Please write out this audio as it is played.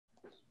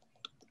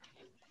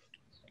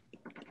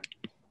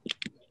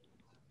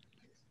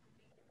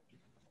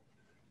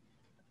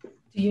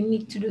you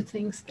need to do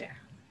things there?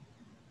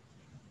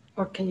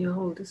 Or can you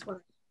hold this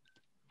one?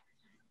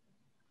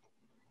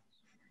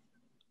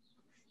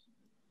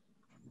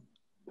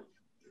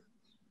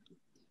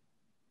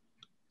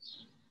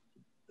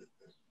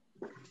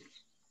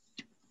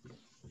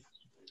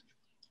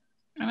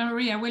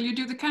 Maria, will you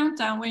do the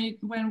countdown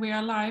when we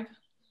are live?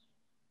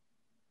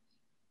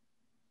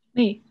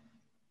 Me?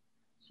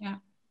 Yeah.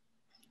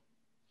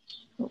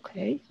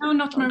 Okay. No,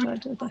 not Maria.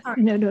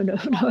 No,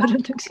 I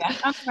don't think so.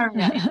 Not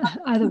Maria.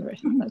 Either way,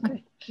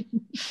 okay.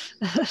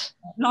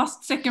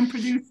 Last second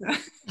producer.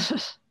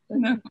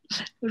 No.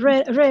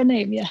 Rare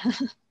name, yeah.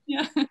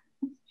 Yeah.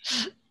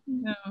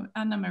 No,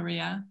 Anna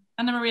Maria.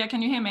 Anna Maria,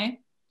 can you hear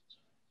me?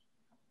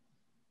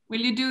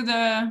 Will you do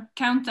the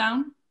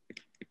countdown?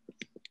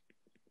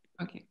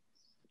 Okay.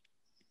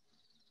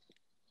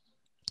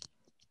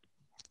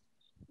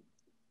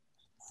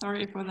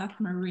 Sorry for that,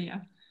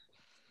 Maria.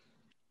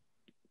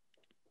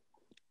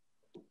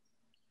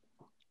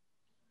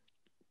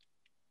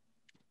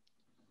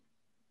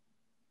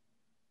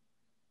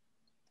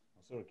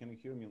 Sorry, can you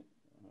hear me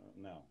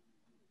now?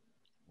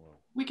 Well,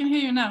 we can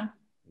hear you now.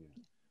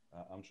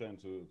 Yeah. I'm trying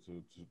to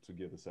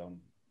get the sound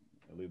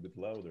a little bit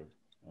louder.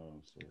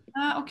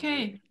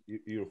 Okay.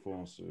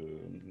 Earphones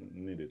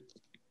needed.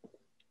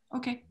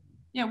 Okay.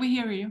 Yeah, we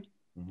hear you.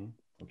 Mm-hmm.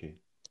 Okay.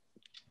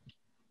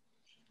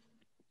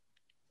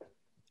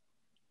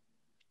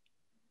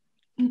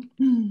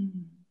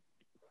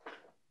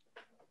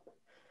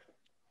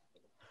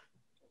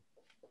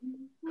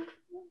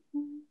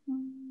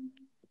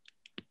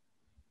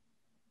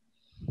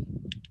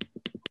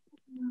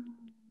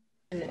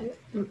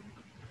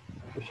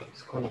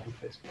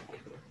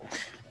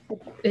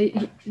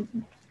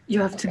 You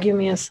have to give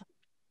me a...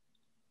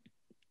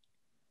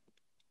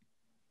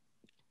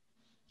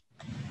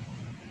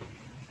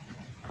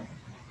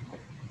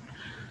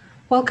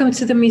 Welcome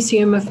to the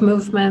Museum of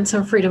Movements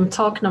and Freedom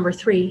Talk number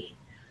 3,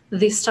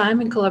 this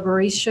time in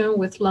collaboration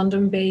with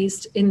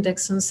London-based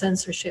Index on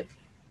Censorship.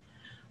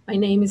 My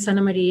name is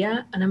Anna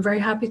Maria, and I'm very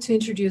happy to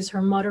introduce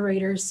her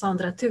moderator,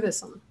 Sandra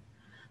Tuvesson.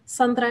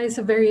 Sandra is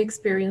a very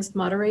experienced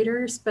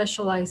moderator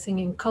specializing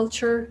in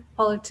culture,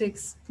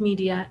 politics,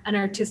 media, and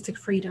artistic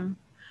freedom.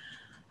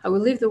 I will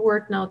leave the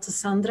word now to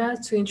Sandra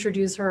to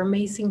introduce her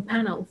amazing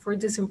panel for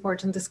this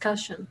important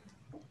discussion.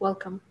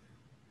 Welcome.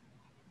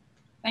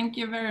 Thank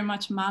you very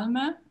much,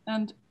 Malmö,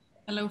 and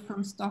hello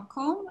from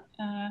Stockholm.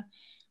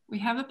 We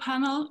have a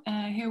panel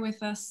here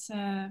with us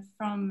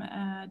from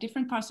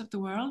different parts of the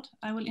world.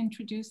 I will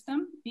introduce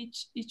them,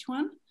 each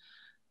one.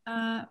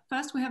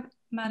 First, we have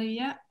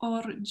Maria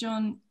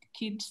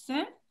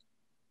Orjonkidze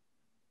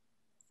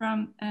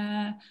from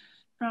the,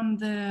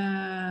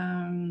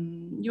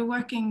 you're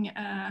working...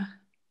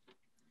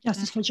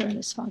 Justice for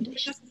Journalists Foundation.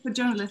 Justice for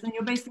Journalists, and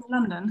you're based in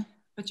London,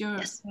 but you're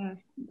yes.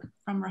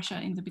 From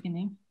Russia in the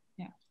beginning.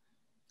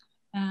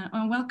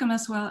 And welcome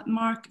as well,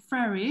 Mark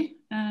Frary.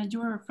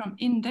 You're from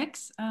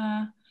Index,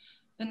 an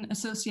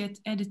associate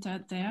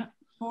editor there.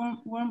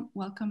 Warm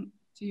welcome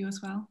to you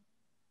as well.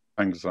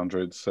 Thanks,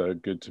 Sandra. It's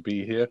good to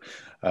be here.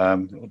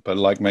 But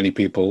like many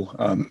people,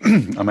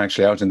 I'm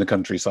actually out in the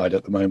countryside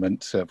at the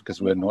moment because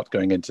we're not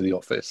going into the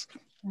office.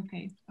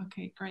 Okay,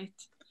 great.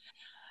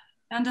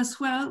 And as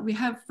well, we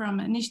have from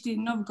Nizhny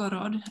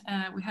Novgorod,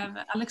 we have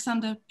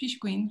Alexander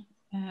Pishguin.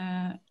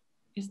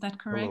 Is that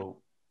correct? Hello.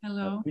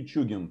 Hello.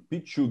 Pichugin.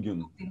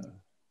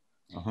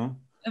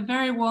 A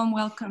very warm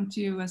welcome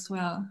to you as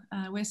well.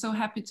 We're so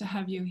happy to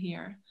have you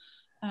here.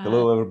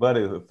 Hello,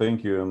 everybody.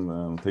 Thank you,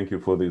 and thank you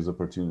for this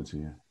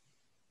opportunity.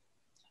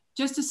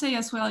 Just to say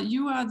as well,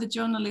 you are the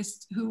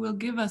journalist who will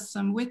give us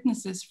some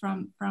witnesses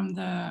from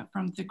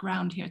the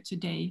ground here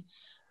today.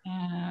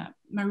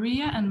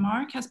 Maria and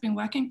Mark has been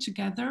working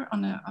together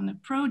on a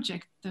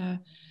project,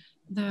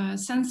 the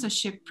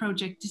censorship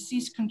project,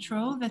 disease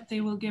control, that they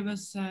will give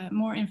us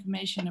more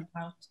information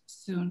about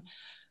soon.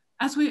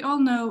 As we all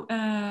know,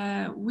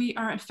 we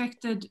are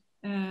affected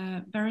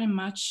very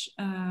much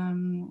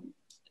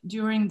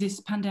during this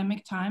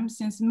pandemic time.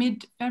 Since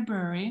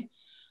mid-February,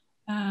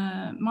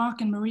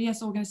 Mark and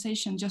Maria's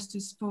organization,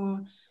 Justice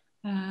for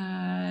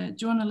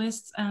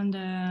Journalists and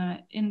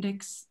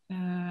Index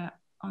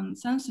on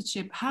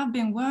Censorship, have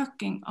been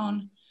working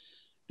on,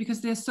 because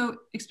they're so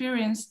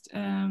experienced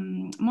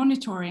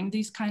monitoring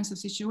these kinds of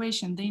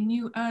situations. They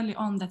knew early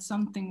on that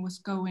something was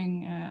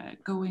going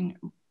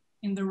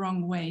in the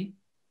wrong way.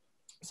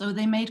 So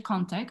they made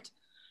contact.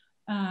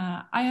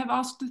 I have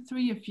asked the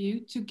three of you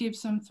to give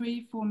some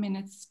 3-4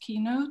 minutes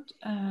keynote,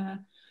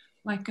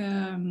 like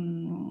a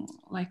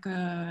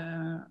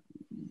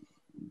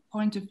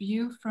point of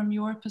view from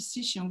your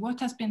position. What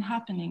has been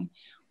happening?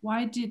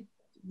 Why did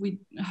we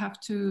have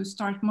to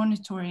start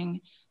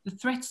monitoring the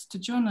threats to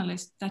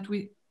journalists that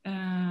we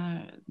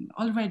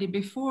already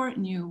before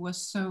knew was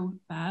so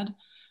bad?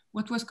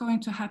 What was going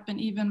to happen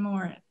even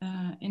more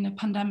in a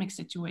pandemic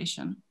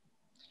situation?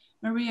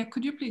 Maria,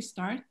 could you please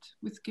start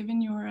with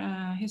giving your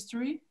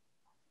history?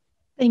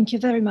 Thank you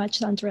very much,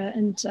 Sandra,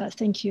 and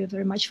thank you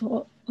very much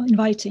for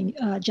inviting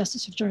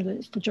Justice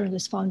for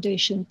Journalists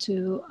Foundation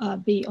to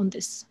be on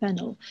this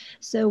panel.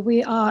 So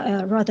we are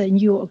a rather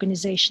new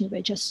organization.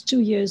 We're just 2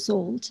 years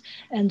old,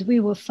 and we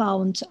were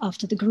found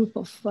after the group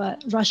of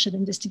Russian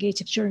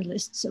investigative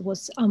journalists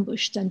was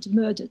ambushed and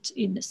murdered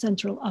in the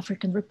Central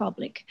African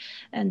Republic,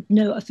 and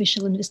no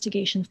official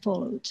investigation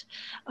followed.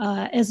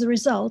 As a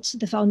result,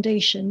 the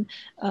foundation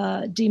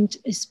deemed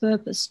its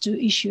purpose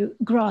to issue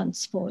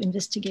grants for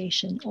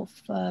investigation of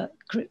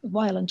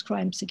violent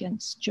crimes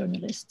against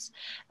journalists.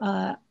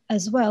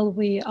 As well,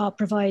 we are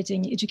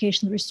providing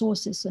educational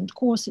resources and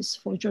courses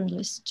for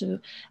journalists to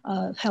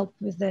help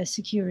with their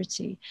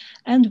security.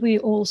 And we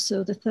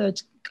also, the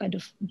third kind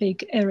of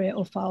big area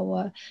of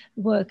our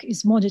work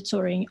is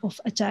monitoring of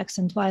attacks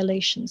and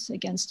violations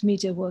against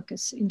media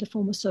workers in the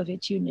former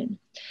Soviet Union.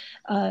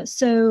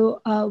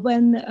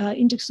 When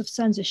Index of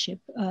Censorship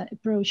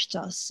approached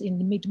us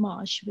in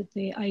mid-March with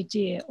the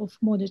idea of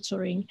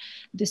monitoring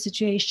the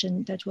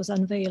situation that was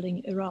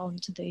unveiling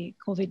around the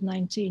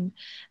COVID-19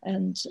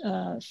 and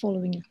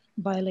following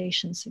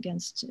violations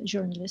against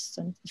journalists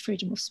and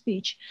freedom of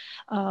speech,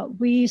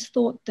 we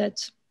thought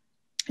that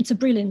it's a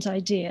brilliant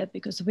idea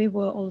because we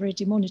were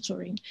already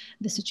monitoring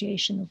the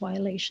situation of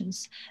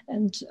violations,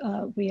 and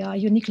we are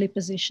uniquely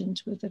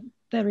positioned with a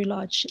very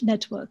large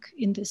network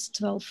in these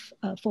 12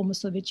 former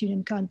Soviet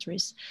Union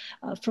countries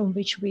from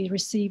which we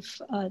receive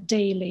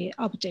daily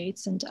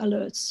updates and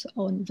alerts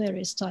on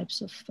various types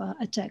of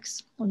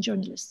attacks on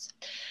journalists.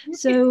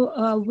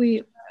 So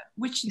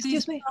which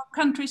excuse these me?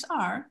 countries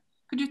are?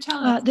 Could you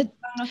tell us?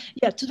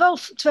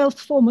 12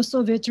 former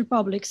Soviet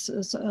republics.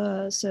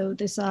 So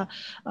these are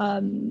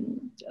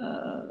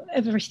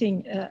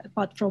everything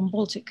apart from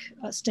Baltic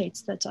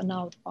states that are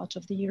now part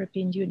of the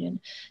European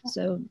Union.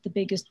 So the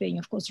biggest being,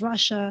 of course,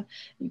 Russia,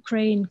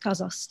 Ukraine,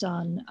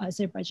 Kazakhstan,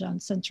 Azerbaijan,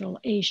 Central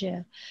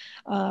Asia,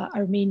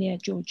 Armenia,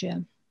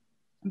 Georgia.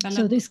 Belarus.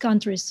 So these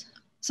countries,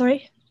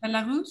 sorry?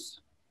 Belarus?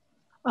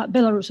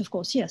 Belarus, of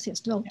course, yes,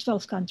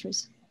 12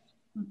 countries.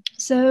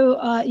 So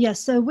yes,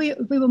 so we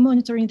were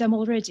monitoring them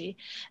already,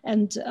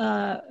 and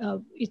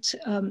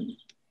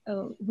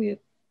we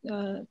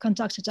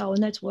contacted our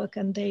network,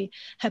 and they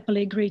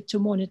happily agreed to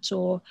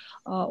monitor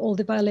all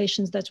the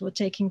violations that were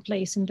taking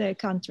place in their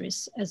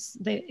countries, as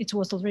it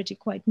was already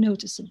quite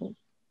noticeable.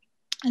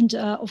 And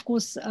of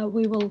course,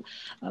 we will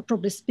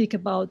probably speak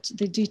about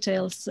the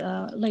details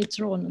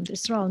later on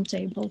this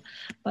roundtable.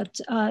 But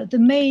the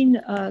main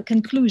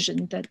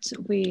conclusion that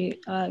we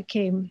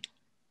came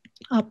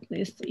up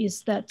with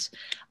is that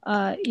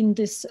in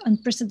this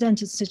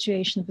unprecedented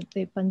situation with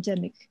the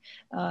pandemic,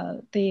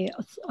 the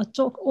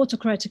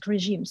autocratic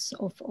regimes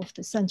of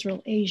the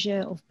Central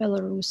Asia, of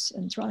Belarus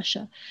and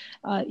Russia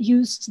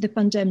used the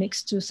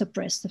pandemics to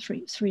suppress the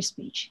free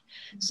speech.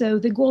 So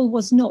the goal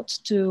was not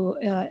to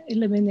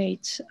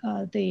eliminate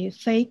the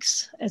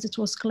fakes, as it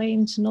was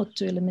claimed, not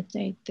to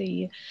eliminate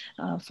the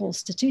false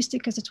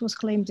statistic, as it was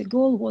claimed. The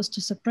goal was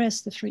to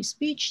suppress the free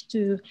speech,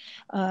 to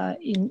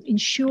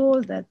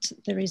ensure that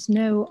there is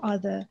no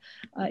other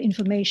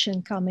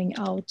information coming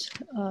out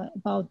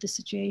about the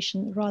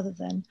situation rather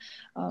than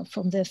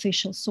from the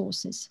official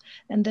sources.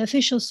 And the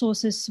official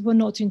sources were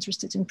not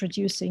interested in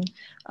producing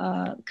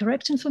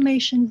correct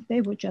information.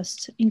 They were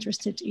just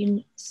interested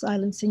in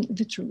silencing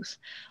the truth,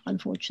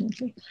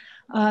 unfortunately.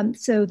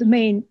 So the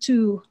main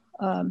two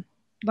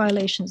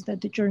violations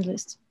that the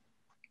journalists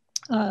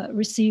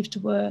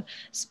received were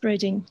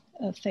spreading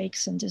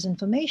fakes and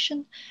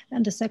disinformation,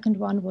 and the second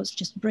one was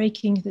just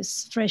breaking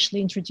this freshly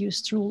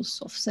introduced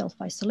rules of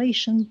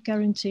self-isolation,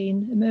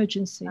 quarantine,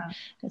 emergency,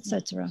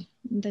 etc.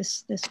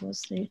 This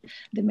was the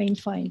main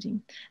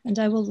finding, and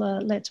I will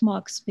let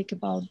Mark speak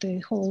about the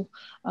whole,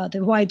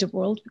 the wider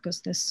world, because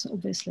this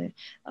obviously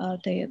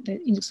the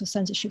Index of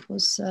Censorship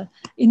was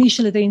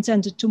initially they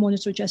intended to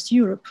monitor just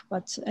Europe,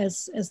 but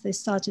as they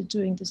started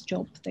doing this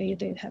job, they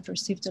have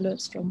received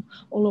alerts from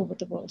all over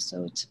the world,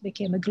 so it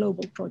became a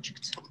global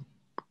project.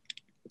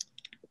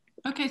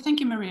 Okay, thank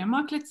you, Maria.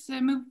 Mark, let's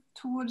move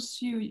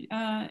towards you.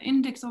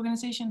 Index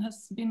organization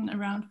has been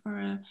around for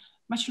a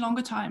much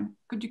longer time.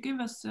 Could you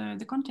give us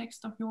the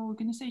context of your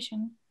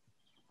organization?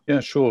 Yeah,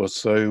 sure.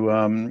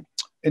 So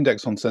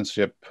Index on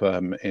Censorship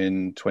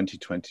in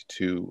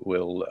 2022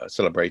 will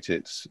celebrate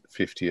its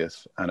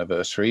 50th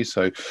anniversary.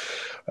 So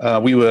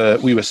we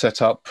were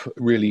set up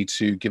really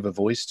to give a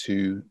voice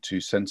to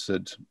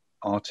censored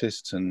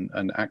artists and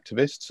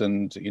activists,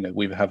 and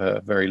we have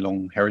a very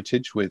long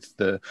heritage with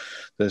the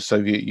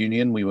Soviet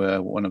Union. We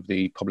were one of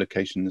the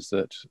publications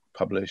that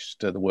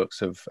published the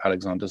works of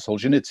Alexander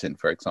Solzhenitsyn,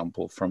 for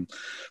example, from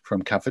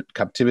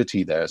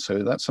captivity there.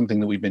 So that's something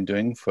that we've been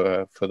doing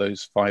for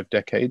those 5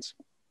 decades.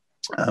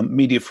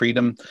 Media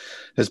freedom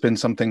has been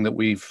something that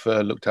we've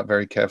looked at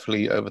very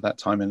carefully over that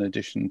time, in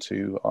addition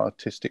to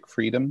artistic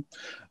freedom.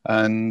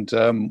 And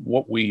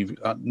what we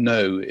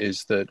know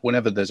is that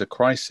whenever there's a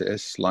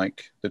crisis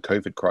like the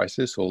COVID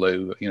crisis,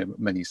 although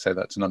many say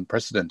that's an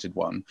unprecedented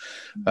one,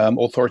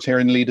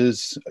 authoritarian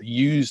leaders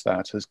use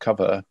that as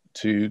cover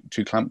to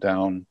clamp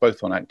down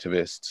both on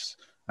activists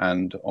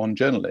and on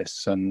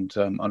journalists. And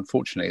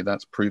unfortunately,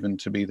 that's proven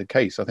to be the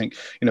case. I think,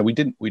 you know, we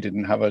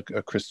didn't have a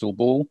crystal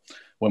ball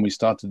when we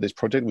started this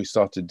project. We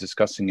started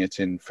discussing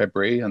it in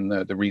February, and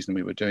the reason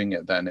we were doing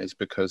it then is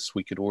because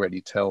we could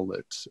already tell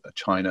that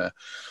China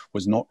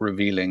was not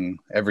revealing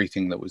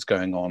everything that was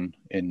going on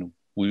in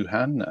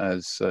Wuhan,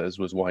 as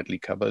was widely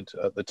covered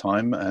at the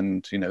time.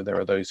 And you know, there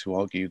are those who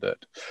argue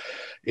that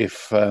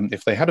if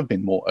they had have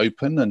been more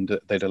open and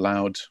they'd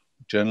allowed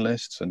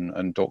journalists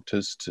and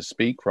doctors to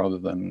speak rather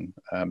than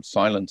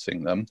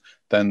silencing them,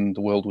 then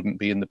the world wouldn't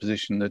be in the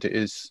position that it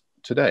is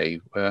today,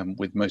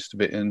 with most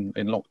of it in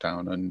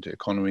lockdown and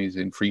economies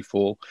in free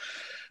fall,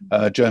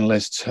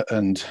 journalists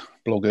and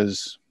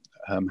bloggers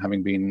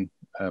having been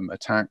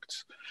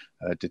attacked,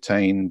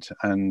 detained,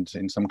 and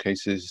in some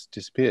cases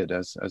disappeared,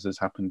 as has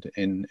happened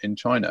in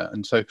China.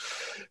 And so,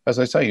 as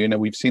I say, you know,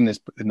 we've seen this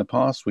in the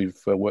past. We've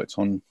worked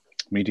on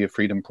media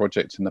freedom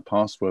projects in the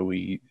past where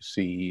we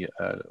see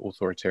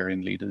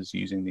authoritarian leaders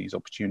using these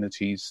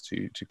opportunities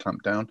to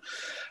clamp down,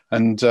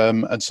 and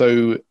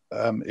so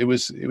it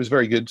was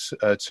very good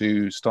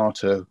to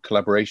start a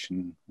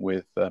collaboration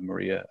with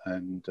Maria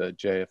and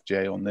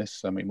JFJ on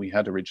this. I mean, we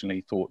had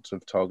originally thought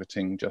of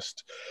targeting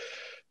just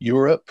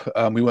Europe.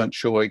 We weren't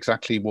sure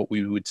exactly what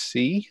we would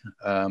see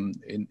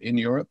in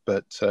Europe,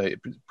 but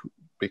it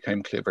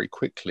became clear very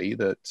quickly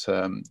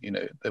that you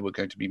know, there were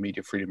going to be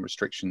media freedom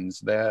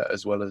restrictions there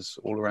as well as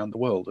all around the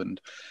world. And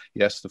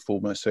yes, the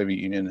former Soviet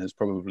Union has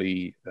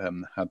probably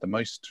had the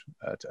most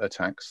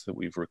attacks that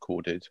we've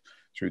recorded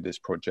through this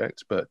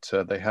project, but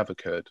they have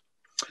occurred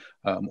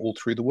all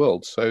through the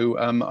world. So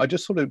I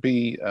just thought it'd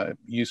be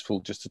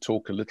useful just to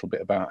talk a little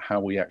bit about how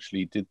we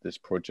actually did this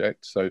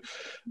project. So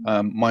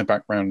my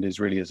background is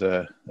really as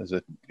a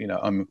you know,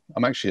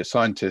 I'm actually a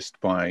scientist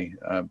by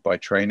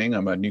training.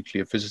 I'm a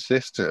nuclear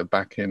physicist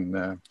back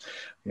in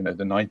you know,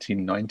 the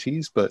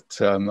 1990s, but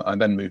I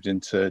then moved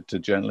into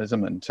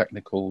journalism and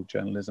technical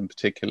journalism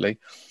particularly.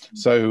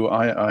 So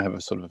I have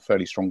a sort of a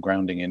fairly strong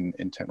grounding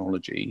in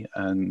technology,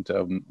 and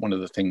one of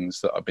the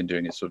things that I've been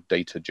doing is sort of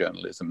data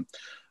journalism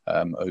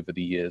over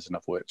the years, and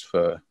I've worked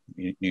for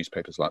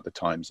newspapers like the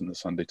Times and the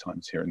Sunday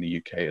Times here in the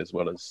UK, as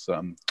well as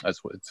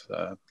with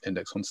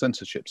Index on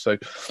Censorship. So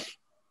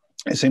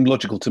it seemed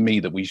logical to me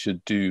that we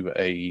should do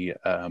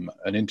an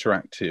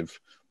interactive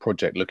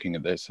project looking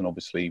at this, and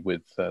obviously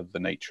with the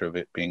nature of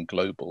it being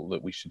global,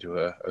 that we should do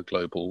a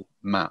global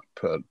map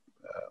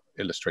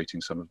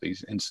illustrating some of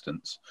these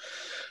incidents.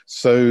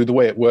 So the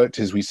way it worked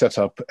is we set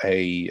up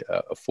a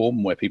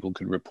form where people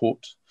could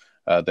report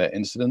their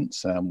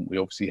incidents. We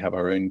obviously have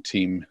our own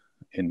team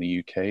in the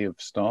UK of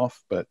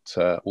staff, but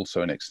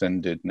also an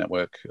extended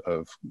network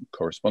of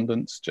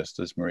correspondents, just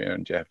as Maria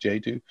and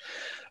JFJ do,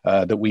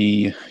 that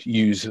we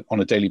use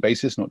on a daily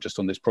basis, not just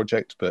on this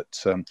project,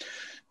 but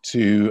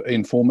to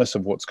inform us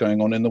of what's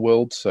going on in the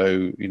world.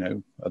 So, you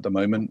know, at the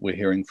moment we're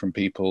hearing from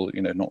people,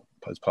 you know, not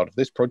as part of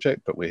this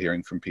project, but we're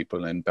hearing from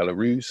people in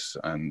Belarus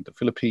and the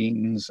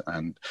Philippines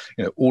and,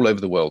 you know, all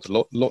over the world.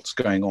 Lots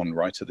going on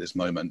right at this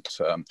moment,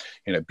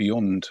 you know,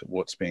 beyond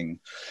what's being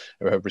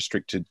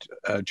restricted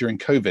during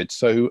COVID.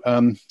 So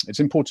it's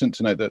important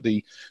to note that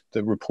the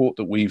report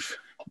that we've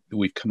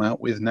come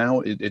out with now,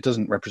 it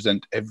doesn't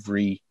represent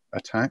every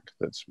attack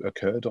that's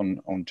occurred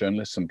on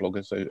journalists and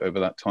bloggers over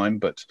that time,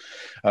 but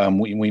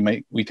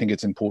we think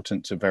it's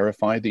important to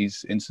verify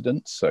these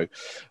incidents. So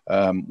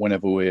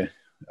whenever we're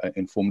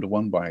informed of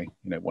one by, you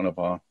know, one of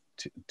our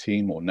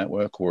team or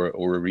network or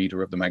a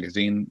reader of the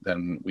magazine,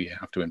 then we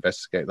have to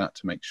investigate that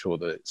to make sure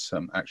that it's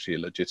actually a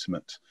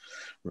legitimate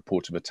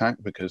report of attack,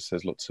 because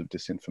there's lots of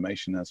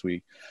disinformation, as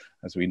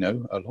we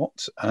know a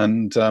lot,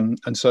 and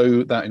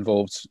so that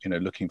involves, you know,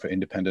 looking for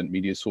independent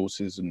media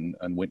sources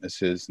and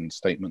witnesses and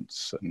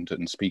statements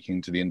and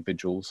speaking to the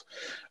individuals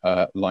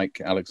like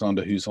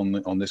Alexander, who's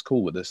on this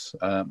call with us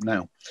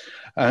now.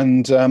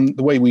 And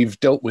the way we've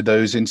dealt with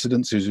those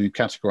incidents is we've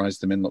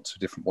categorized them in lots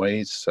of different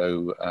ways.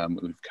 So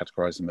we've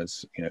categorized them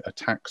as, you know,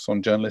 attacks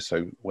on journalists,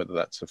 so whether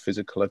that's a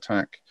physical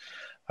attack,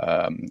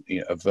 you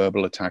know, a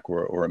verbal attack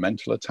or a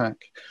mental attack.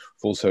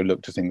 We've also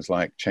looked at things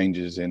like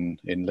changes in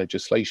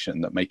legislation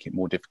that make it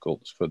more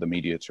difficult for the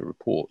media to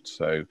report.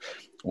 So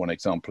one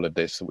example of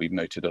this that we've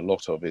noted a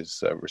lot of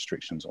is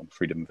restrictions on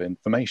freedom of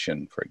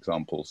information, for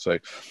example. So,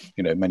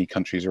 you know, many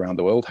countries around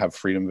the world have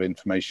freedom of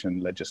information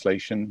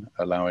legislation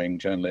allowing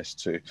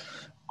journalists to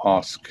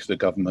ask the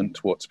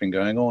government what's been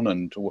going on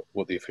and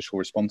what the official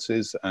response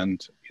is.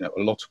 And, you know,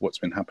 a lot of what's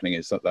been happening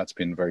is that that's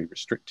been very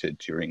restricted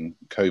during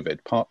COVID,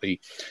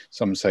 partly,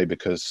 some say,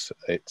 because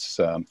it's,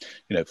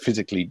 you know,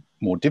 physically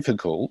more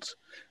difficult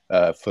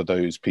for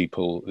those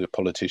people, the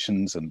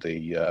politicians and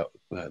the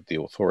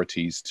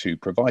authorities, to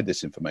provide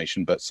this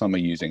information, but some are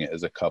using it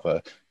as a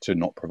cover to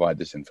not provide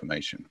this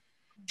information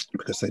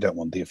because they don't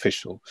want the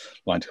official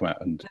line to come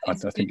out. And I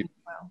think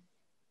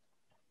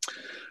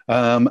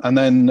and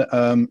then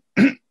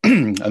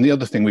and the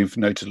other thing we've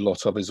noted a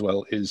lot of as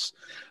well is,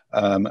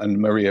 and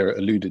Maria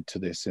alluded to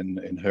this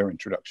in her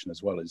introduction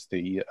as well, is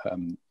the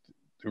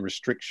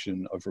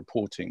restriction of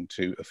reporting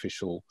to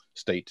official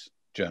state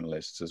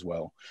journalists as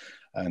well.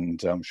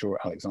 And I'm sure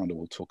Alexander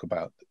will talk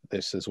about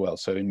this as well.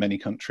 So in many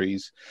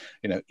countries,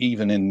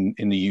 even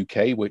in the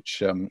UK,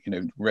 which,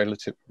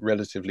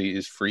 relatively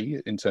is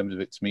free in terms of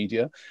its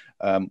media,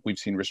 we've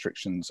seen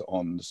restrictions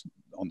on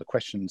the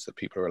questions that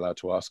people are allowed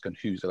to ask and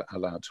who's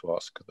allowed to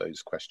ask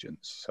those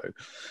questions.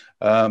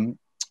 So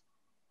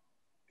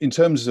in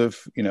terms of,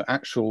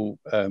 actual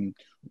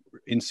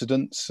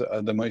incidents,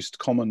 the most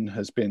common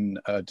has been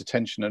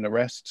detention and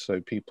arrest.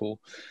 So people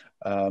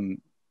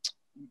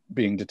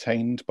being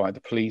detained by the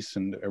police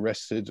and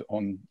arrested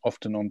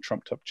often on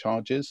trumped up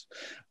charges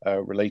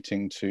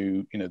relating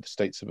to the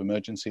states of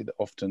emergency that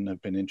often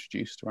have been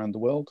introduced around the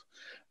world.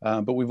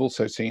 But we've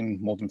also seen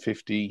more than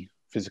 50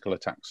 physical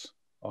attacks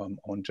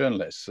on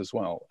journalists as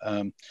well.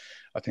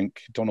 I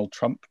think Donald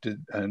Trump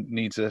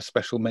needs a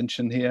special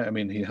mention here. I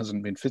mean, he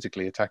hasn't been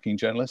physically attacking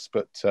journalists,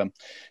 but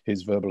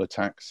his verbal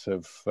attacks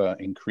have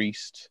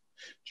increased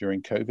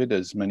during COVID,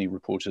 as many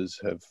reporters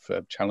have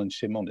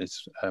challenged him on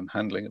his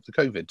handling of the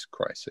COVID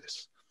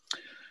crisis.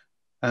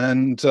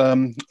 And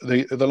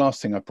the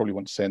last thing I probably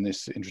want to say in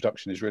this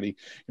introduction is really,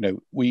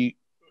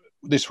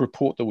 this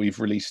report that we've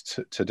released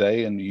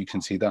today, and you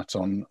can see that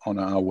on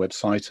our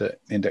website at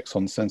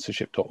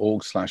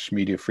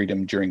indexoncensorship.org/media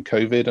freedom during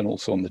COVID, and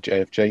also on the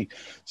JFJ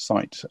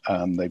site.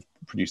 They've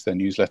produced their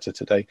newsletter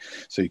today,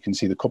 so you can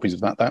see the copies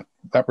of that.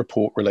 That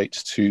report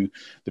relates to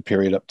the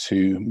period up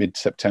to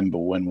mid-September,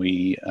 when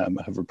we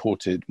have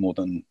reported more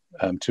than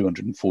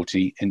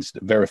 240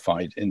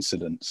 verified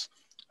incidents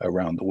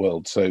around the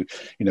world. So,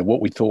 what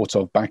we thought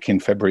of back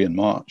in February and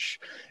March,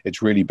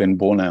 it's really been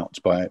borne out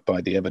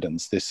by the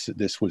evidence.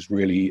 This was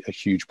really a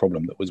huge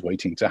problem that was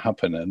waiting to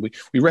happen. And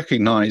we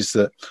recognize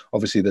that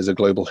obviously there's a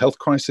global health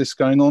crisis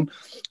going on,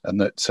 and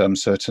that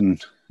certain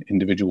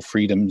individual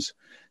freedoms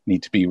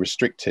need to be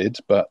restricted,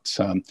 but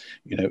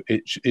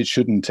it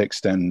shouldn't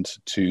extend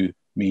to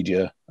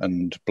media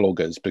and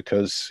bloggers,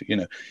 because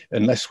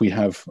unless we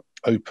have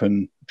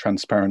open,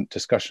 transparent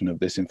discussion of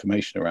this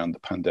information around the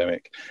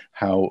pandemic,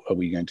 how are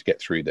we going to get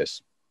through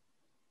this?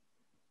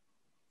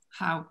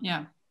 How?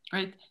 Yeah,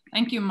 great.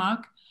 Thank you,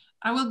 Mark.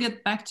 I will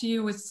get back to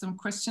you with some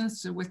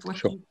questions with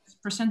what you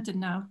presented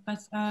now.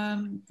 But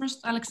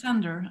first,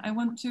 Alexander, I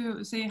want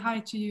to say hi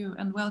to you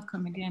and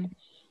welcome again.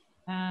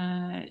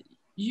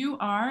 You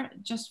are,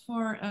 just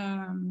for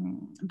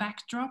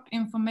backdrop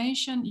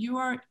information, you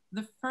are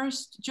the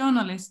first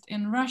journalist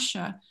in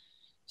Russia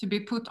to be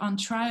put on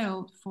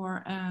trial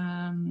for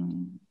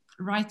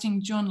writing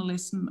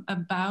journalism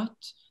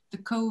about the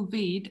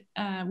COVID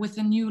with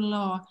a new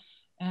law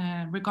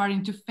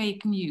regarding to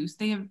fake news.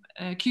 They have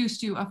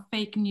accused you of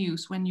fake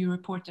news when you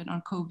reported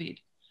on COVID,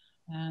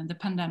 the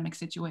pandemic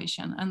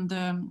situation, and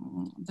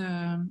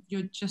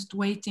you're just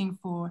waiting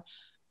for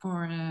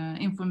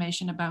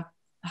information about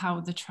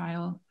how the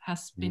trial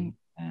has been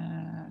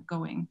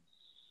going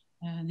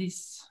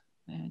these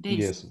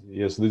days.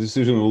 Yes, the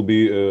decision will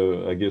be,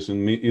 I guess,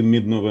 in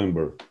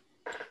mid-November.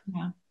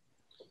 Yeah.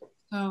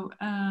 So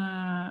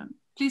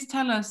please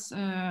tell us,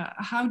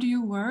 how do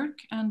you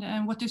work,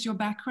 and what is your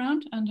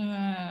background,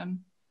 and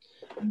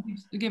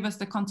give us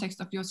the context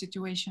of your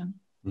situation.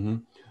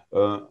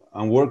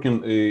 I'm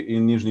working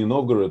in Nizhny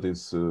Novgorod.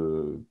 It's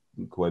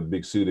quite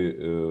big city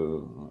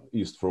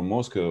east from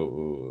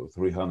Moscow,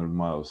 300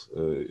 miles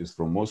east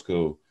from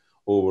Moscow,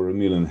 over 1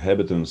 million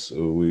inhabitants.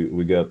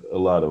 We got a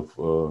lot of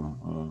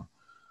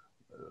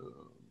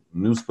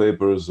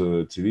newspapers,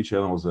 TV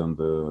channels, and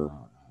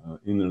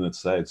internet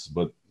sites,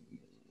 but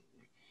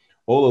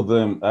all of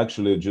them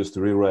actually just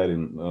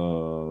rewriting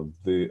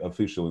the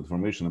official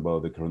information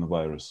about the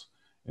coronavirus,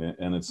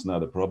 and it's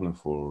not a problem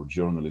for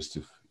journalists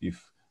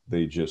if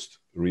they just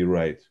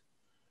rewrite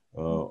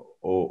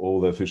all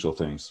the official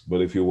things.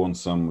 But if you want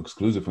some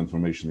exclusive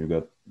information,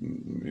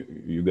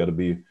 you got to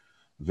be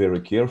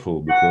very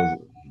careful,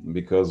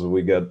 because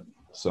we got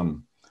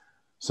some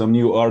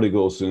new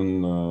articles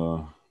in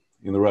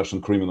the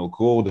Russian criminal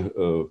code.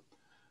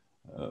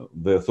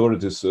 The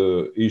authorities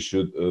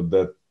issued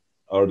that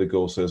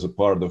articles as a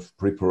part of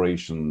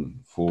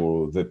preparation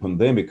for the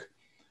pandemic,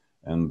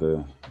 and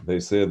they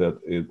say that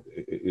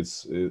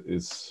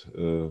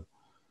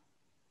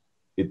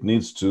it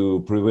needs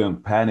to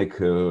prevent panic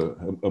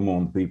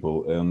among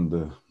people.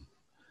 And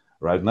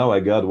right now I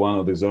got one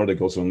of these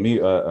articles on me.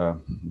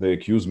 They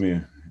accuse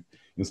me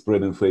in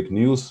spreading fake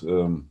news,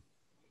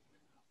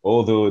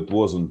 although it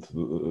wasn't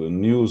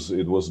news.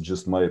 It was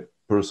just my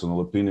personal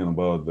opinion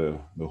about the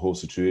whole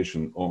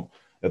situation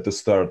at the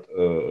start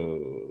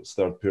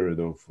period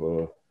of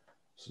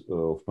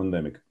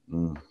pandemic.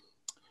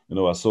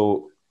 I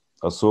saw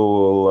a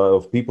lot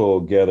of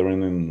people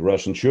gathering in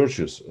Russian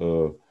churches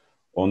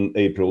on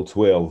April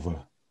 12.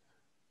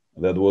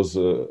 That was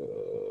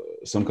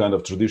some kind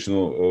of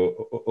traditional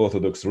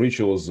Orthodox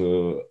rituals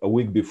a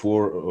week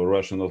before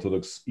Russian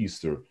Orthodox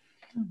Easter.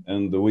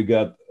 And we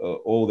got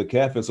all the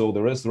cafes, all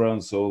the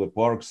restaurants, all the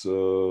parks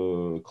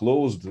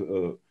closed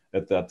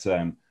at that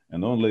time,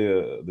 and only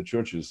the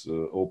churches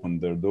opened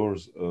their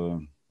doors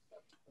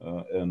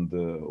and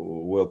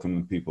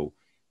welcomed people.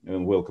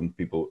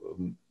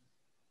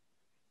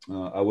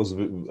 I was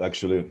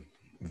actually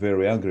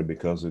very angry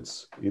because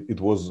it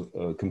was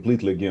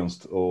completely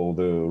against all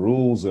the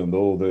rules and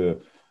all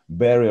the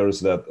barriers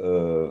that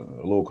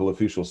local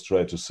officials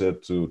try to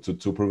set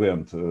to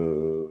prevent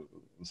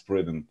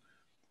spreading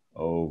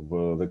of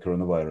the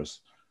coronavirus.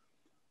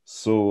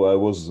 So I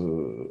was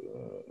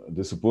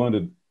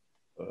disappointed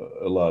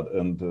a lot,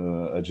 and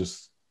I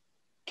just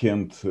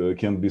can't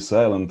be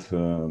silent.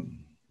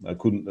 I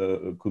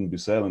couldn't be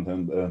silent,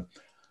 and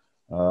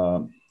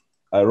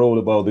I wrote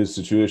about this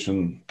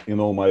situation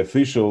in all my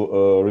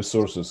official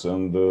resources,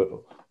 and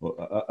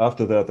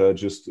after that, I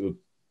just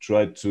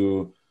tried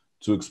to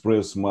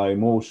express my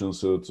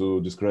emotions,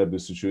 to describe the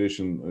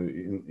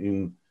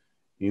situation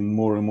in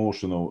more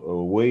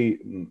emotional way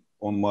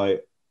on my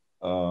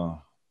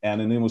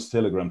anonymous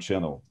Telegram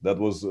channel. That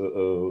was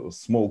a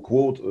small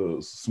quote,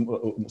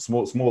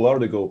 small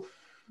article,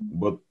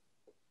 but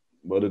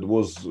it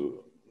was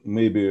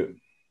maybe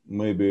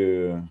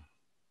a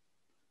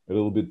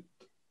little bit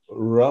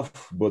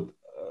rough, but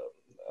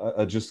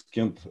I just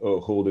can't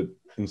hold it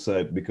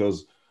inside,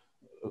 because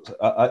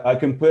I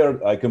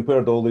compared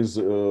all these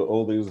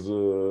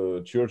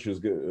churches,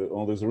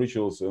 all these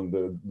rituals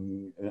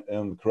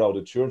and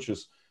crowded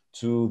churches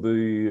to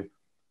the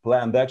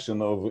planned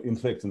action of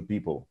infecting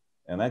people,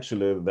 and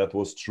actually that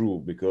was true,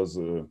 because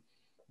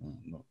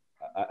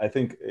I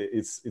think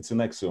it's an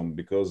axiom,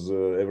 because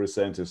every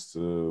scientist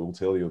will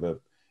tell you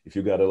that if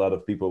you got a lot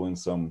of people in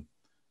some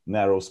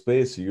narrow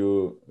space,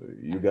 you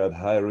got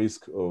high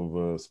risk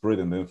of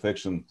spreading the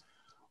infection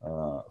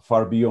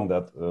far beyond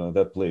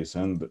that place.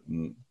 And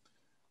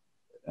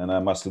I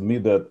must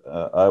admit that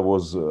I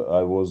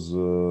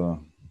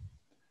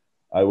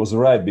was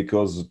right,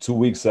 because 2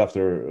 weeks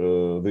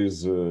after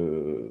this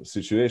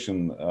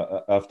situation,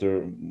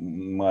 after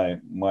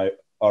my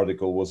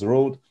article was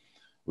wrote,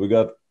 we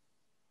got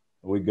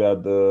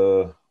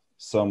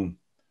some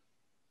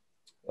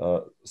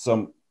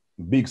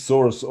big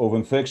source of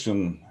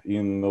infection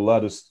in the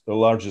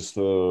largest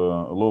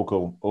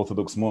local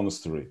Orthodox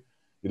monastery.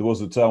 It was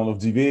the town of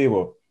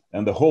Diveevo,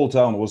 and the whole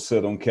town was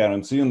set on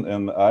quarantine.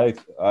 And I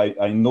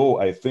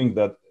think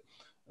that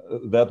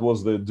that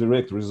was the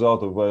direct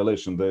result of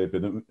violation of the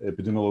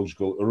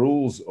epidemiological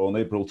rules on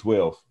April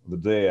 12th, the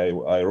day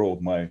I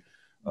wrote my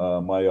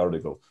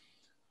article.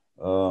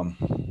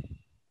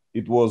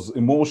 It was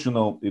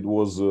emotional. It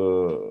was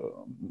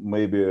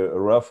maybe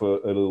rough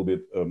a little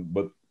bit,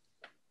 but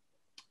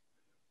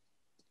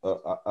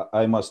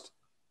I must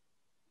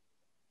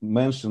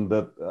mention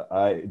that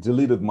I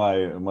deleted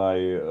my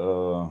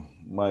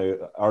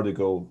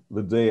article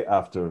the day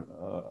after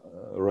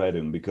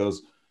writing,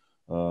 because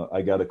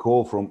I got a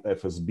call from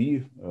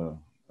FSB,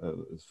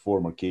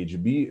 former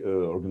KGB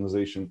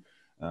organization,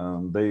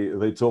 and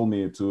they told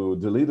me to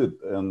delete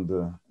it. And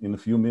in a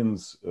few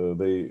minutes,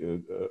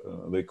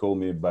 they called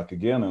me back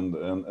again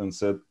and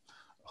said,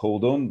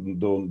 "Hold on,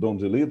 don't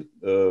delete.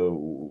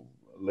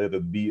 Let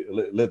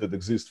it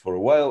exist for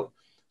a while."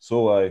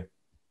 So I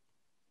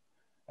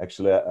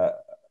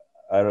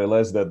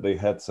realized that they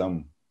had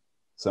some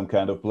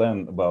kind of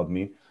plan about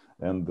me,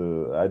 and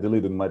I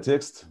deleted my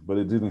text, but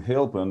it didn't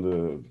help.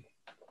 And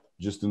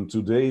just in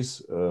 2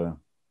 days,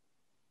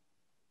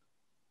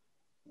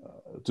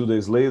 2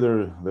 days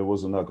later, there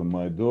was a knock on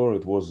my door.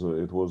 It was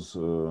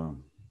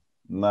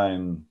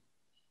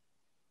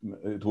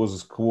a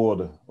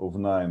squad of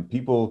 9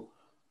 people,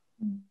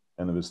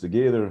 an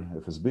investigator,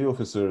 FSB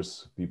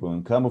officers, people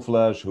in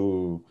camouflage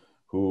who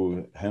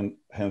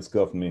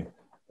handcuffed me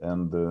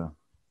and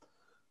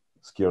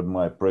scared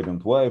my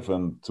pregnant wife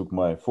and took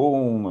my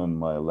phone and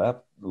my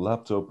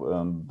laptop.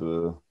 And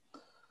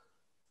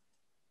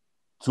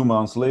 2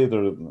 months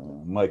later,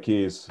 my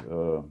case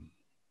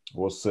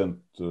was sent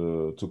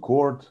to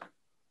court,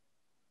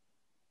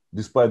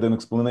 despite an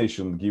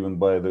explanation given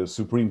by the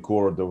Supreme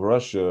Court of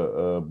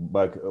Russia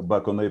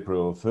back on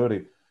April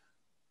 30.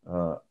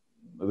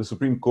 The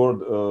Supreme Court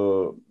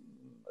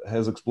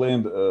has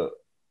explained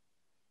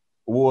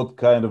what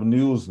kind of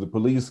news the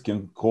police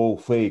can call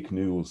fake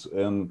news,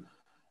 and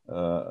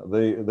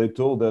they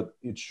told that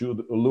it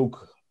should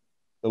look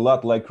a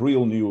lot like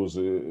real news.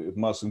 It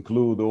must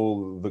include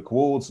all the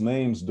quotes,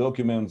 names,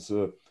 documents,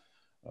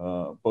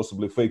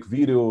 possibly fake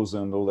videos,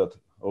 and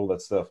all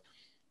that stuff.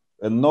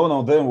 And none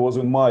of them was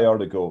in my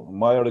article.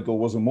 My article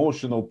was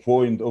emotional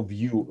point of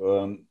view,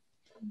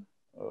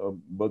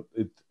 but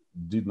it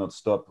did not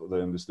stop the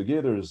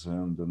investigators.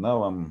 And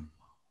now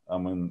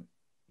I'm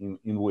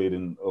in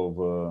waiting of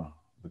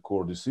the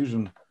court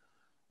decision.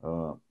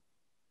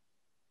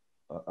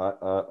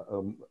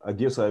 I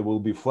guess I will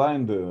be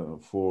fined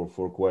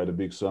for quite a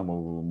big sum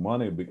of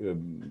money,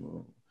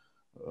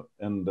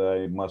 and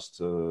I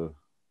must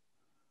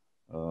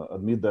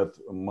admit that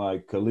my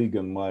colleague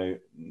and my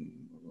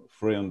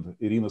friend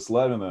Irina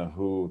Slavina,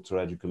 who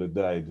tragically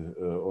died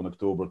on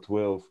October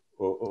 12th,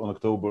 on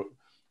October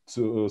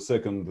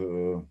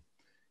 2nd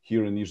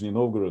here in Nizhny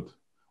Novgorod,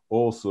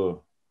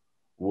 also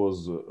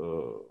was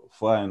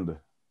fined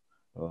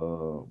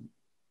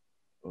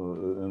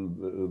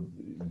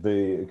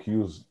they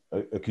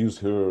accused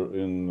her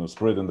in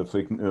spreading the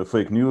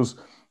fake news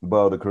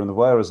about the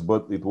coronavirus,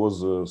 but it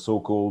was a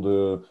so-called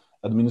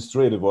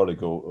administrative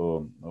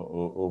article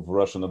of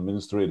Russian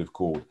administrative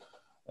code.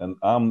 And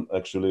I'm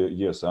actually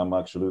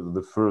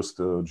the first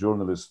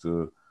journalist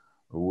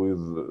with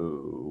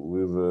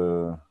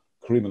a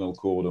criminal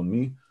code on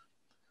me.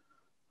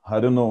 I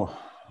don't know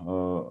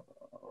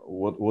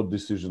what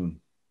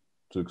decision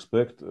to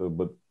expect,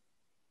 but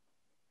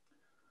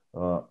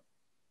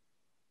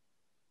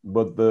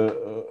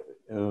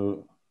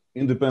the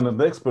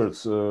independent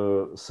experts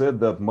said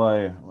that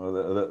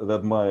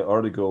my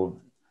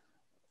article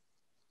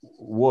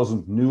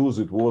wasn't news.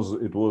 It was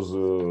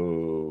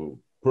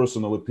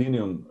personal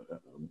opinion.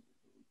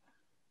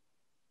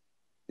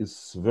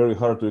 It's very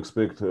hard to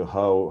expect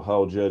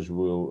how judge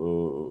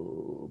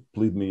will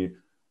plead me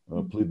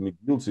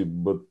guilty,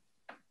 but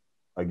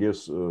I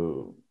guess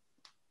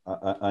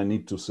I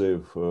need to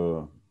save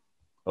a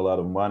lot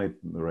of money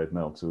right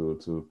now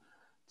to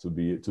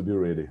be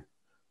ready.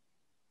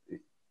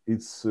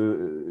 It's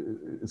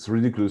a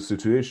ridiculous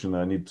situation.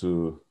 I need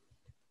to,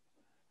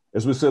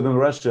 as we said in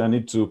Russia, I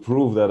need to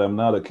prove that I'm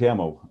not a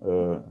camel.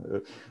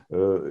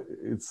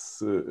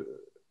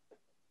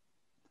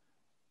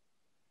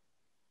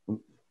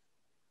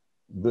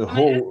 The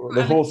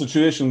whole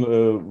situation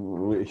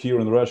here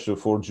in Russia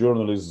for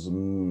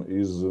journalism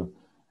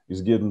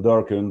is getting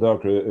darker and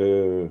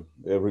darker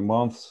every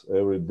month,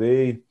 every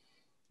day.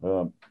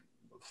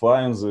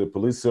 Fines,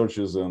 police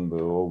searches, and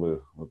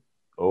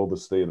all the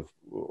state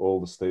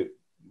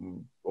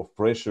of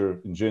pressure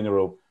in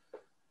general.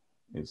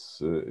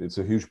 It's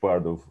a huge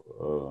part of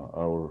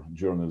our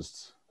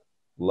journalists'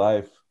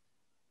 life.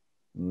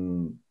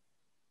 I'm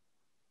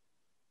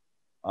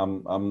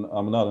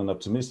not an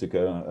optimistic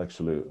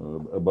actually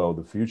about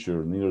the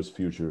future, nearest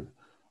future.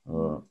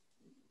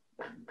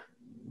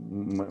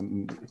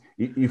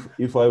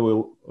 If I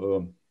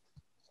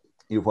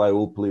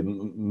will plead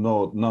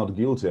not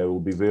guilty, I will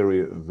be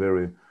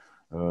very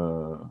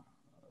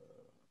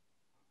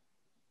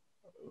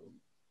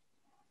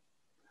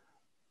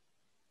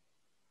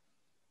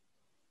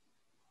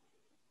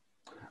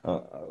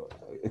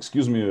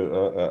excuse me,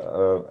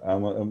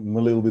 I'm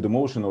a little bit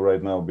emotional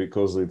right now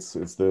because it's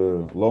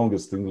the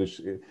longest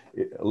English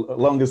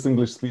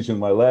speech in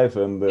my life,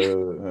 and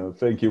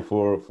thank you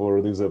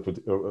for this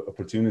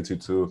opportunity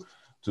to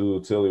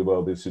tell you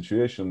about this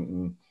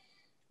situation.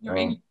 Your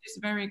English is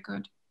very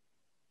good.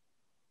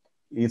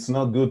 It's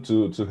not good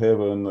to have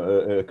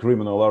a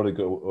criminal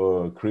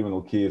article,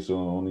 criminal case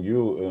on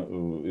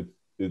you.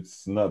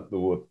 It's not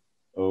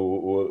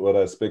what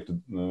I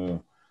expected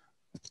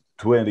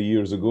 20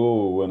 years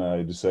ago when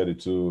I decided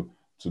to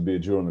be a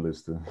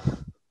journalist.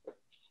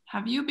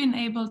 Have you been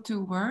able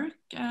to work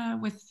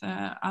with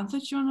other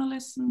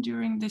journalists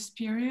during this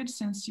period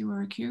since you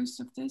were accused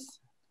of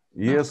this?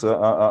 Yes,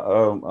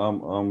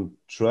 I'm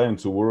trying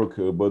to work,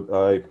 but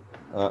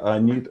I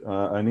need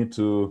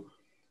to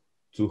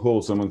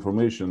hold some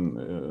information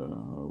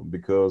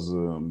because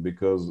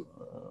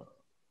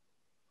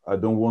I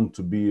don't want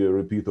to be a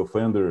repeat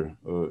offender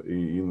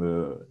in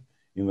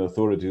the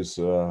authorities'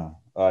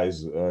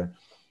 eyes.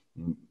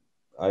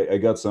 I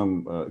got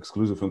some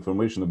exclusive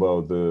information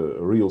about the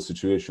real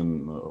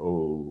situation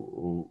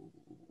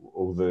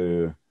of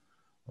the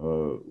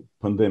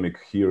pandemic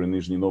here in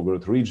Nizhny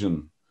Novgorod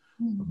region,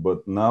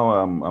 but now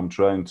I'm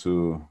trying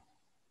to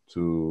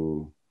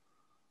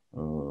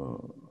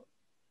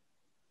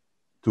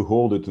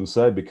hold it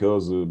inside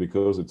because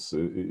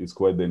it's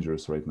quite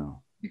dangerous right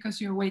now. Because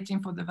you're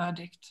waiting for the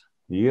verdict.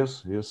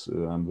 Yes,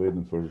 I'm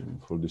waiting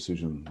for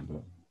decision.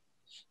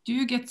 Do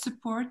you get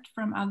support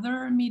from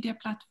other media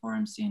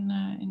platforms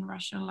in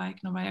Russia,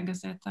 like Novaya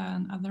Gazeta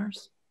and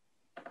others?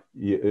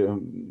 Yeah,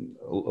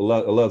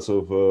 lots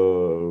of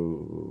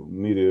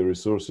media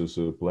resources,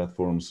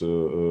 platforms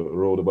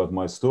wrote about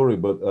my story,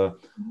 but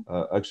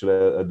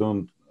actually I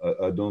don't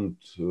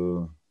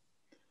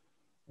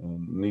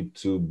need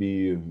to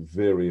be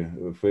very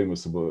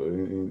famous about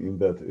in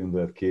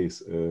that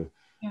case.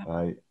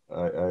 Yeah.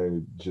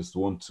 I just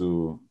want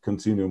to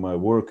continue my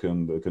work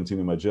and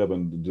continue my job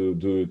and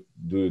do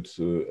it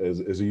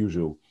as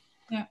usual.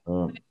 Yeah.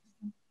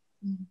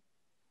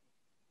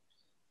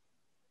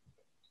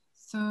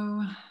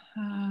 So,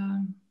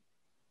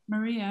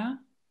 Maria,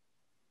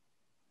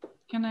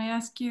 can I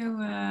ask you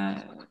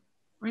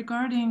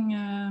regarding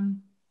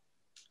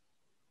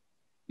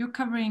your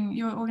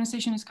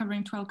organization is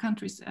covering 12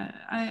 countries.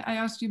 I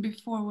asked you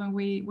before when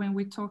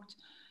we talked.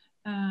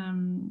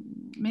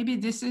 Maybe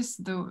this is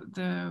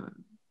the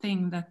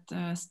thing that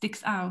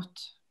sticks out,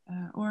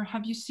 or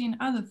have you seen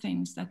other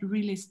things that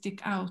really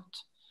stick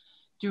out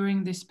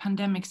during this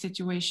pandemic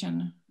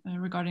situation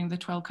regarding the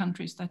 12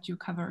 countries that you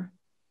cover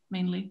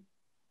mainly?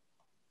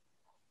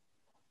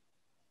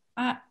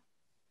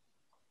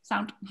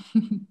 Sound.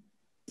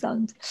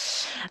 sound.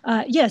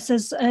 Yes,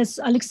 as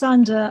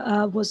Alexander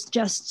was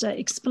just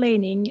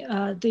explaining,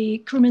 the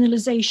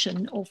criminalization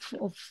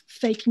of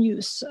fake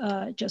news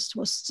just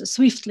was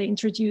swiftly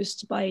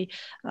introduced by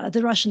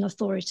the Russian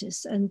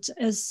authorities. And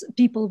as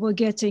people were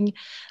getting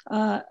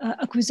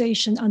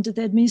accusation under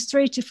the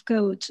administrative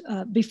code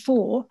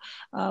before,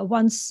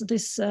 once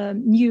this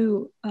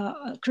new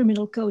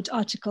criminal code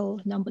article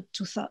number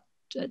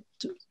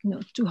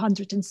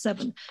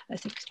 207, I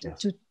think,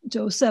 yes.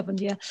 207,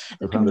 yeah,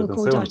 the criminal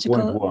code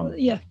article, 1.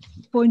 Yeah,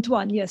 point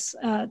 1, yes,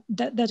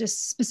 that is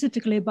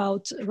specifically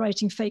about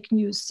writing fake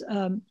news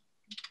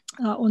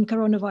on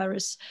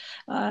coronavirus.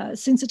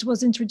 Since it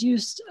was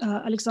introduced,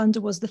 Alexander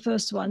was the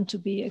first one to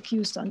be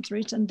accused under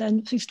it, and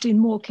then 15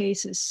 more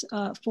cases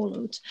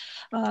followed.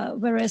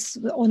 Whereas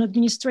on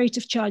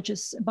administrative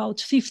charges, about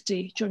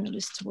 50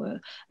 journalists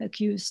were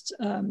accused.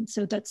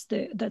 So that's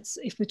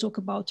if we talk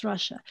about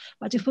Russia.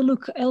 But if we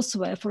look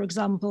elsewhere, for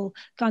example,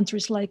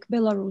 countries like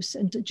Belarus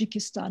and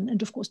Tajikistan,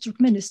 and of course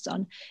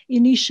Turkmenistan,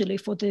 initially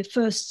for the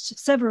first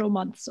several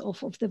months of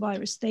the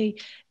virus, they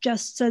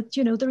just said,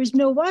 you know, there is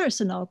no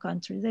virus in our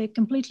country. They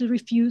completely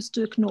refused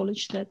to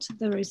acknowledge that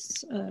there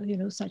is, you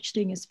know, such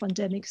thing as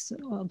pandemics,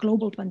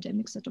 global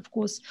pandemics, that of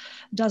course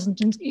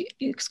doesn't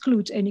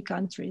exclude any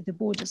country. The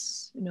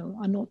borders, you know,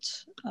 are not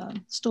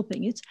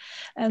stopping it.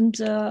 And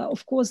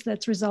of course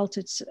that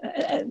resulted,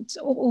 and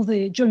all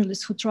the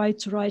journalists who tried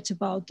to write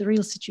about the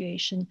real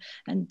situation,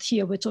 and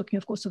here we're talking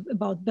of course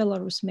about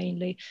Belarus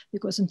mainly,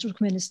 because in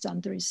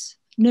Turkmenistan there is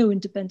no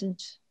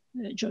independent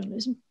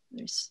journalism.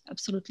 There's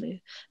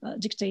absolutely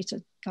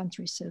dictated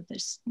country, so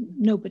there's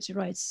nobody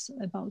writes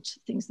about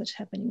things that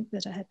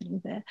are happening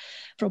there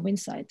from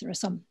inside. There are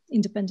some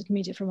independent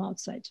media from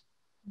outside.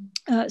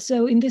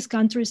 So in these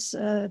countries,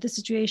 the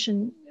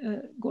situation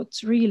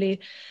got really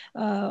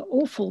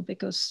awful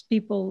because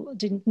people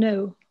didn't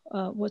know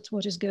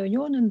what is going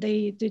on, and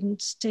they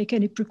didn't take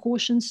any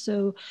precautions.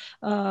 So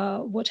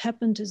what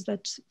happened is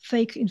that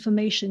fake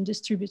information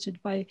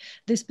distributed by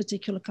these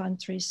particular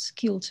countries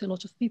killed a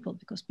lot of people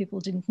because people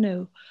didn't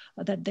know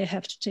that they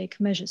have to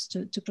take measures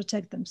to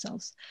protect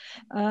themselves.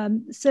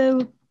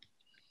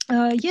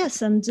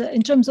 Yes, and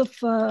in terms of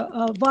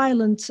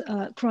violent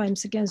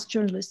crimes against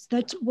journalists,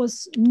 that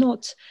was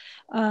not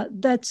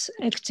that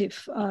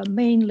active,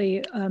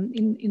 mainly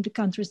in the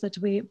countries that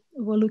we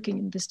were looking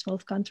in, these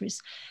 12 countries.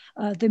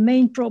 The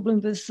main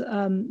problem with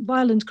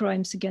violent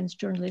crimes against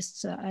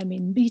journalists, I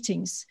mean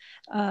beatings,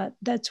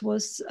 that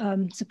was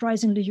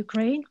surprisingly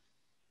Ukraine.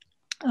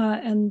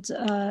 And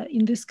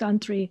in this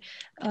country,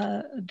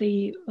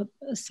 the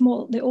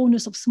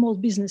owners of small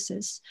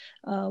businesses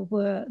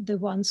were the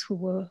ones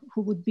who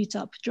would beat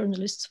up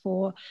journalists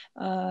for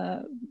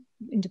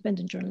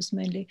independent journalists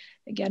mainly,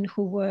 again,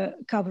 who were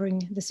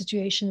covering the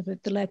situation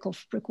with the lack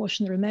of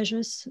precautionary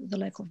measures, the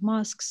lack of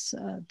masks,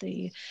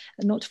 the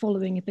not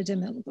following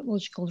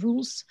epidemiological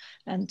rules,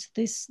 and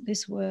this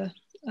were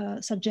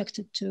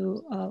subjected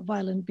to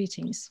violent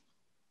beatings.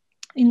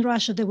 In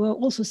Russia, there were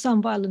also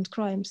some violent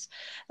crimes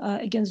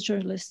against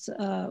journalists.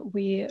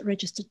 We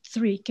registered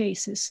 3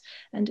 cases,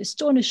 and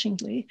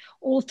astonishingly,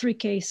 all 3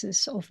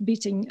 cases of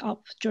beating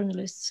up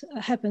journalists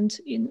happened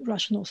in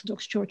Russian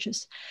Orthodox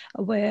churches,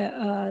 where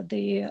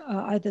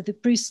either the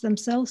priests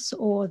themselves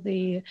or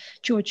the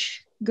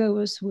church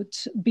goers would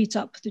beat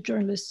up the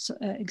journalists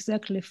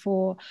exactly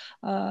for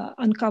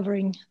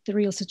uncovering the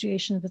real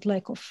situation with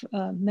lack of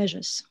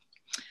measures.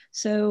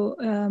 So,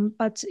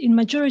 but in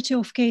majority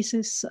of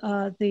cases,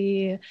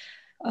 the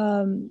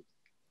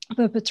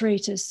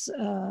perpetrators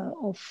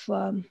of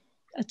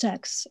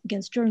attacks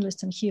against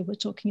journalists, and here we're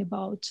talking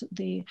about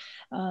the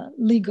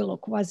legal or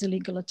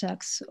quasi-legal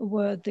attacks,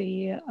 were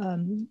the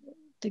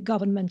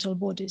governmental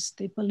bodies,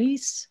 the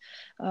police,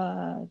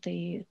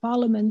 the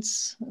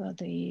parliaments,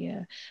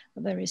 the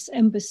various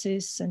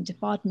embassies and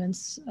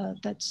departments,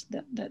 that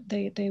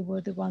they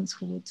were the ones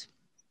who would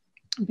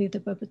be the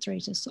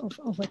perpetrators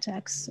of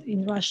attacks.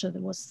 In Russia,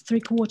 there was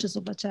 3/4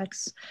 of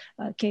attacks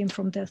came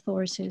from the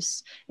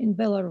authorities. In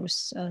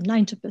Belarus,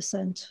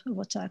 90% of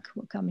attacks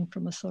were coming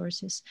from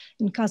authorities.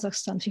 In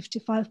Kazakhstan,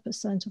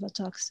 55% of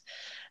attacks,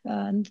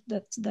 and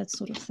that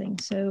sort of thing.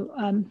 So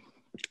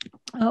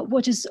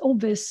what is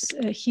obvious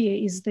here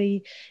is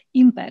the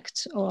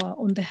impact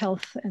on the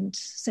health and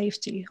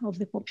safety of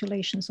the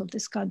populations of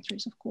these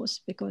countries, of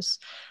course, because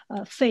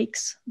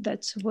fakes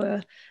that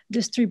were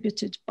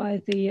distributed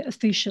by the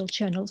official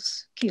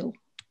channels kill.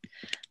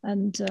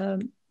 And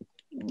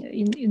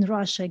in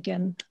Russia,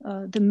 again,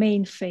 the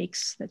main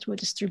fakes that were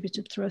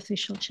distributed through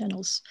official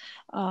channels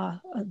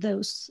are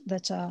those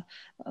that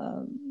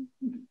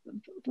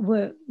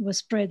were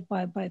spread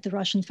by the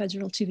Russian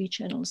federal TV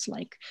channels,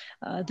 like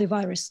the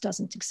virus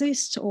doesn't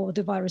exist, or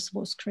the virus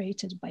was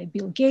created by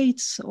Bill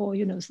Gates, or,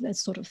 you know, that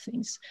sort of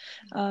things.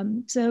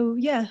 So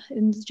yeah,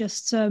 and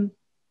just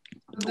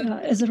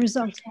as a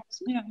result.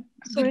 Yeah,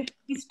 sorry. The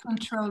disease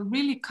control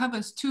really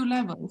covers 2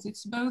 levels.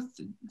 It's both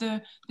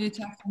the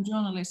attack on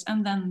journalists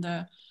and then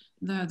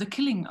the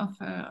killing of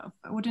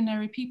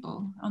ordinary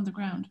people on the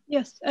ground.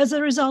 Yes, as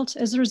a result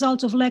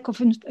of lack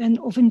of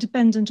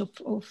independence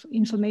of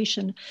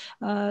information,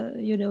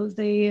 you know,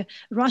 the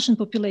Russian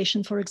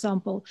population, for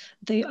example,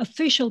 the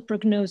official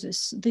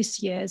prognosis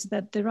this year is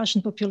that the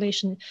Russian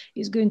population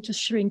is going to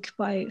shrink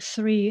by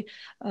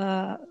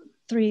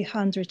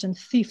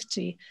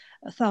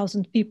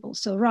 350,000 people.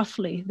 So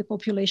roughly the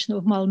population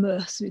of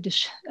Malmö,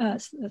 Swedish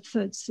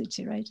third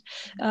city, right?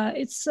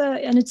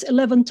 And it's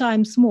 11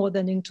 times more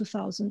than in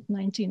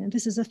 2019. And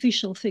this is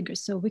official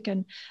figures. So we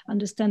can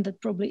understand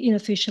that probably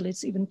unofficially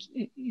it's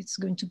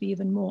going to be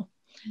even more.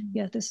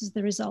 Yeah, this is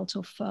the result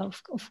of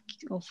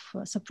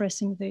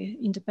suppressing the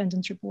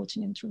independent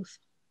reporting and truth.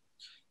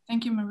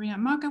 Thank you, Maria.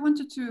 Mark, I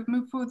wanted to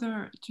move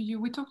further to you.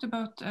 We talked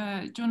about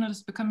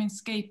journalists becoming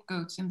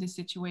scapegoats in this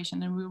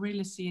situation, and we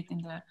really see it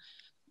in the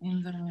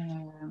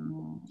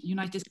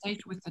United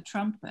States with the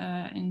Trump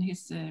in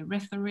his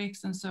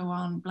rhetorics and so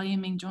on,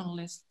 blaming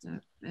journalists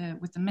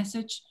with the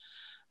message.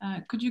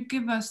 Could you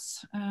give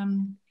us,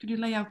 could you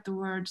lay out the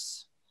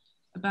words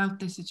about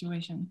this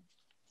situation?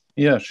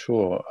 Yeah,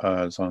 sure,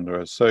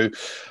 Sandra. So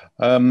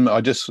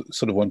I just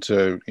sort of want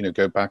to,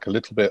 go back a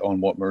little bit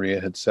on what Maria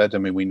had said. I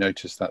mean, we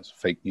noticed that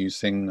fake news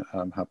thing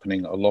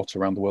happening a lot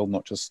around the world,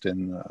 not just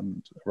in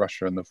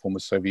Russia and the former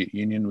Soviet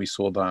Union. We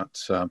saw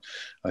that,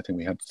 I think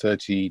we had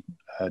 30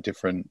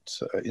 different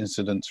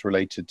incidents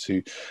related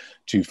to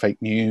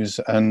fake news.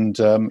 And,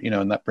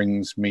 and that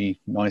brings me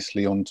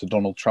nicely on to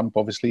Donald Trump,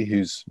 obviously,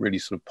 who's really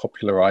sort of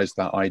popularized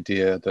that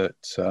idea that,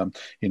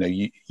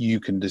 you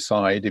can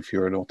decide if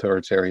you're an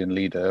authoritarian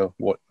leader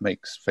what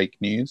makes fake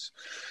news.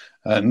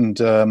 And,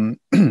 by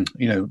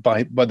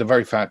the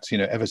very fact,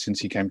 ever since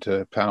he came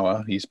to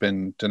power, he's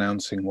been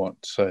denouncing what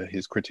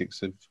his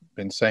critics have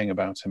been saying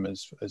about him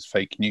as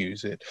fake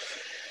news. It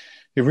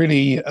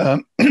really,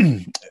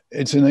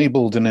 it's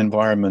enabled an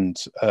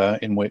environment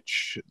in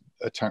which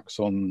attacks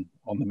on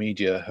the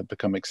media have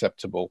become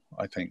acceptable,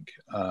 I think,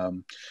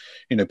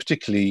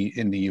 particularly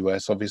in the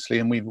US, obviously.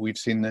 And we've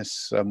seen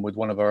this with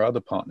one of our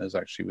other partners,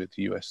 actually, with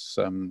the US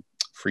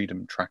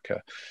Freedom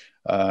Tracker,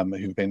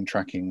 who've been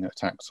tracking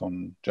attacks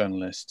on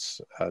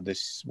journalists for the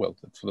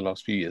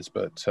last few years,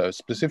 but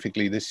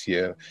specifically this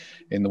year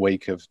in the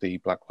wake of the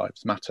Black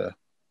Lives Matter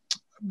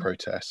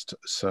protest.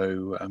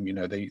 So,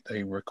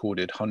 they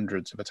recorded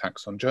hundreds of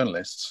attacks on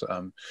journalists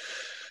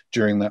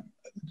during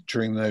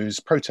those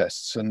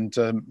protests. And,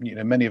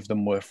 many of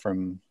them were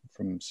from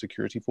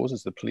security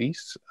forces, the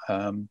police,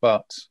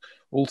 but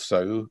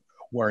also,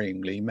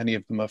 worryingly, many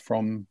of them are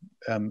from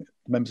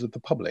members of the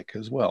public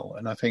as well.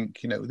 And I think,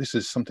 this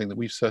is something that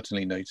we've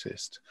certainly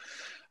noticed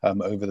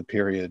over the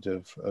period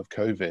of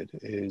COVID,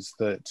 is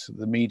that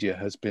the media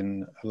has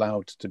been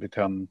allowed to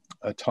become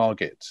a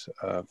target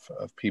of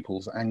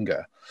people's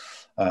anger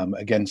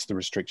against the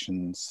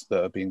restrictions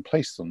that are being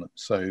placed on them.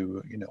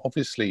 So,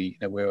 obviously,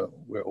 we're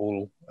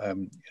all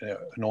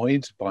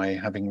annoyed by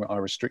having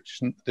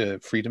the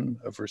freedom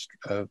of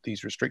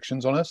these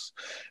restrictions on us,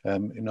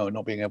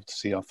 not being able to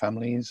see our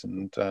families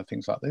and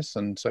things like this.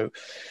 And so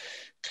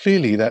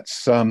clearly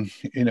that's,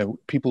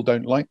 people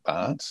don't like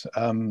that,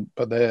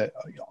 but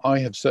I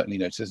have certainly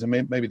noticed,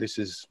 and maybe this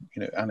is,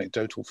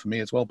 anecdotal for me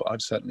as well, but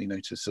I've certainly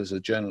noticed as a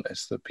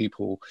journalist that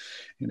people,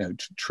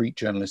 treat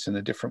journalists in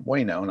a different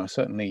way now. And I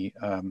certainly,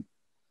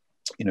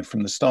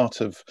 from the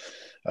start of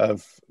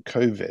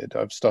COVID,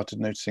 I've started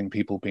noticing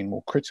people being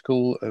more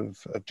critical of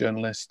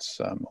journalists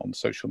on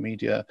social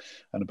media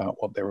and about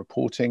what they're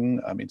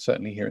reporting. I mean,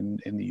 certainly here in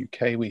the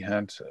UK, we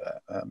had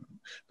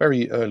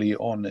very early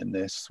on in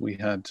this, we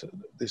had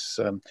this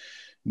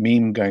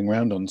meme going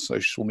around on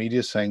social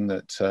media saying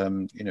that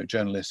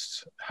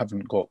journalists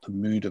haven't got the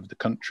mood of the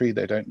country.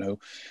 They don't know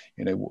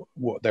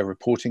what they're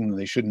reporting.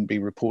 They shouldn't be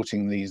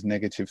reporting these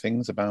negative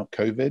things about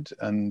COVID,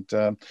 and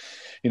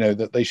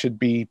that they should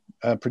be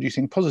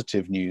producing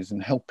positive news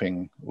and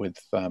helping with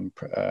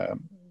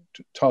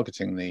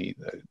targeting the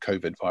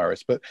COVID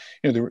virus. But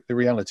the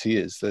reality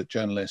is that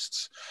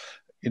journalists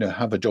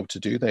have a job to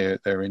do.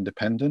 They're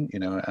independent,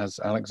 as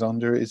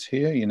Alexander is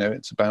here.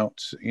 It's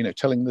about,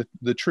 telling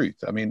the truth.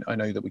 I mean, I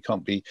know that we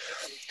can't be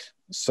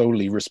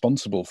solely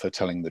responsible for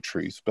telling the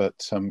truth,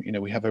 but,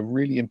 we have a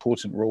really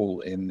important role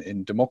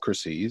in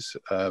democracies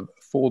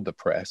for the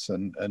press,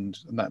 and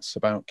that's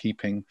about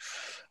keeping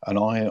an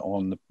eye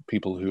on the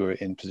people who are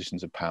in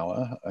positions of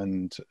power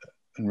and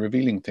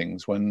revealing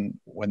things when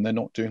they're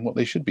not doing what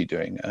they should be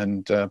doing.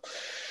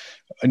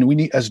 And we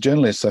need, as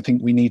journalists, I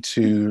think we need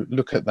to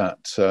look at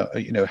that,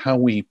 how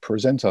we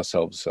present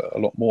ourselves a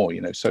lot more.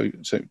 So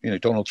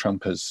Donald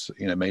Trump has,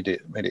 made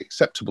it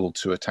acceptable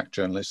to attack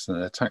journalists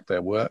and attack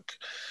their work,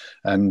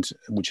 and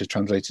which has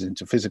translated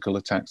into physical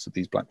attacks at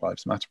these Black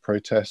Lives Matter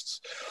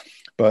protests.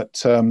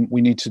 But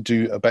we need to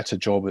do a better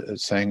job at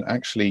saying,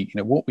 actually,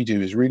 what we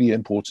do is really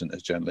important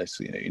as journalists.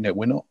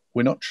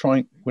 We're not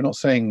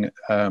saying,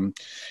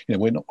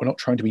 we're not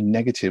trying to be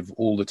negative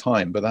all the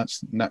time, but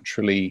that's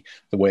naturally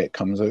the way it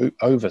comes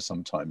over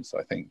sometimes.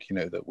 I think,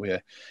 that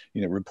we're,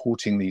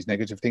 reporting these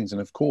negative things. And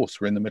of course,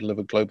 we're in the middle of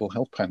a global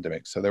health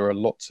pandemic. So there are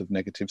lots of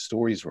negative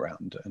stories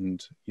around.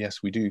 And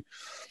yes, we do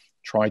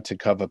try to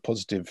cover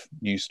positive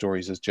news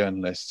stories as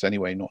journalists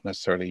anyway, not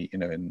necessarily,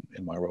 in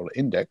my role at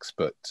Index,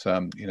 but,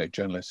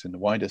 journalists in the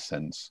wider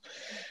sense,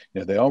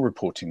 they are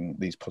reporting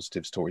these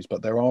positive stories,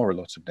 but there are a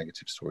lot of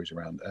negative stories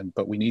around.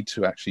 But we need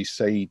to actually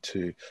say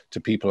to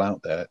people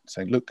out there,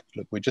 saying, look,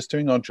 we're just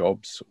doing our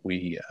jobs.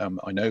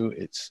 I know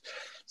it's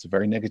a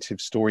very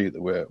negative story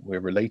that we're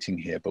relating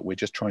here, but we're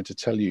just trying to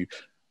tell you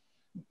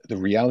the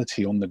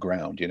reality on the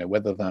ground,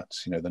 whether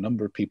that's, the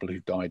number of people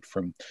who've died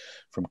from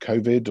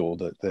COVID, or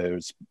that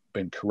there's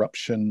been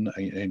corruption,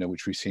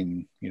 which we've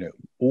seen,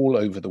 all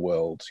over the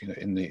world,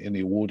 in the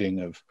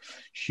awarding of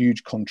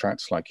huge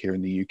contracts like here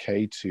in the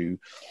UK to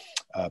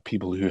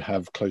people who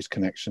have close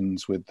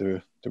connections with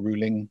the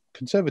ruling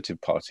Conservative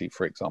Party,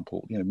 for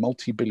example,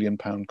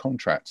 multi-billion-pound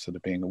contracts that are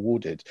being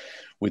awarded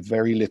with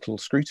very little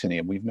scrutiny.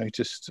 And we've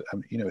noticed,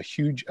 a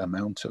huge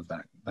amount of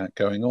that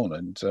going on,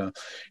 and,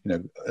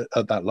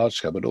 at that large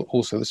scale, but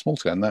also the small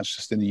scale, and that's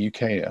just in the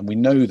UK. And we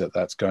know that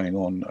that's going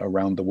on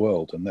around the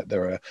world, and that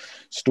there are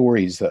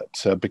stories that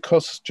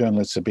because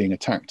journalists are being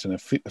attacked and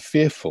are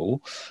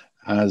fearful,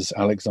 as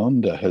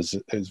Alexander has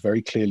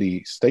very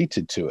clearly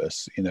stated to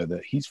us,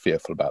 that he's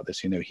fearful about this.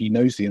 He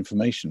knows the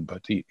information,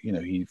 but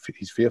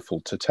he's fearful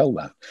to tell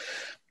that.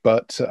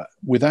 But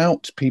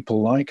without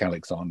people like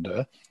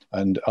Alexander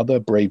and other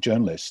brave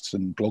journalists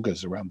and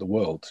bloggers around the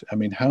world, I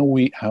mean, how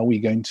are we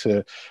going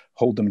to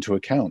hold them to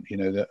account?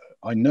 That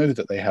I know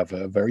that they have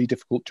a very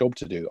difficult job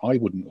to do. I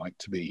wouldn't like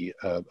to be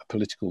a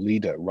political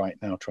leader right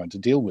now trying to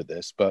deal with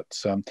this, but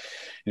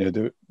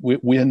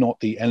we're not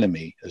the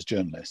enemy as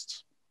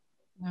journalists.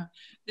 Yeah,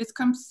 this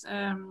comes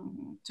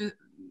to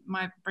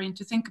my brain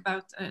to think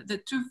about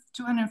the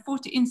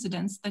 240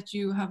 incidents that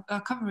you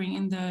are covering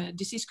in the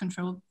disease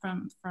control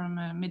from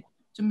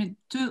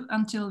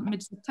until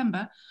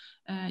mid-September.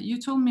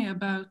 You told me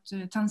about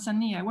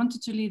Tanzania. I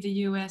wanted to leave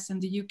the US and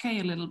the UK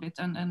a little bit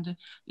and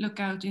look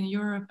out in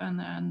Europe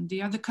and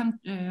the other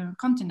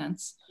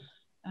continents.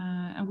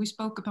 And we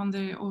spoke upon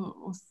the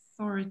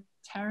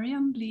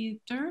authoritarian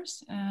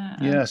leaders.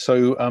 Yeah,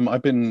 so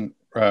I've been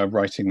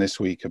writing this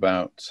week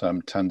about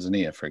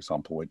Tanzania, for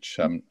example, which,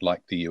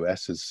 like the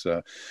US, has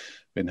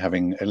been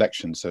having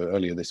elections. So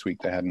earlier this week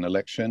they had an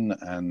election,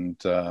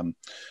 and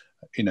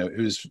it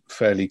was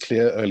fairly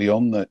clear early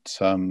on that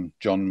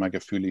John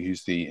Magufuli,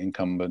 who's the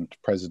incumbent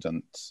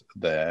president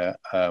there,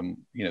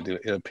 the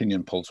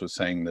opinion polls were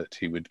saying that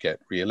he would get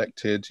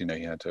re-elected. He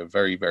had a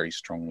very, very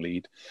strong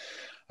lead.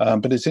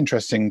 But it's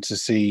interesting to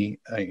see,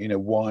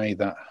 why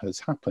that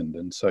has happened.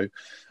 And so,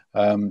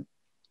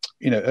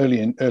 early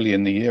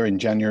in the year, in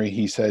January,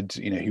 he said,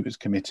 he was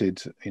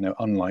committed,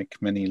 unlike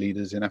many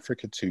leaders in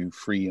Africa, to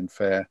free and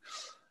fair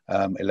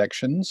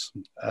elections.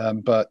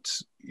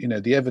 But,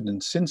 the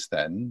evidence since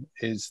then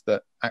is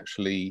that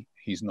actually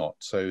he's not.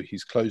 So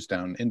he's closed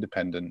down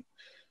independent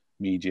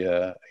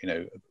media,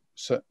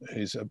 so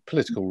his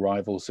political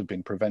rivals have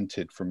been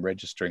prevented from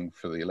registering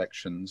for the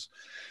elections.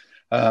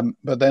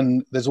 But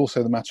then there's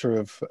also the matter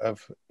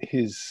of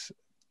his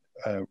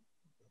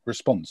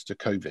response to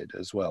COVID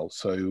as well.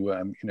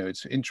 So,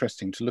 it's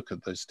interesting to look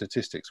at those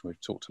statistics.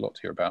 We've talked a lot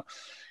here about,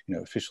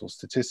 official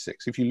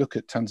statistics. If you look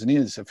at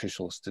Tanzania's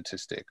official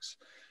statistics,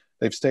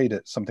 they've stayed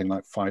at something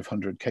like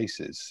 500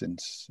 cases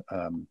since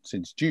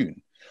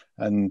June.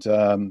 And,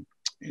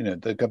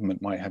 the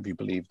government might have you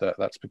believe that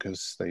that's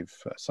because they've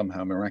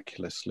somehow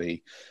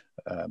miraculously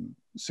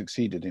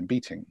succeeded in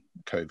beating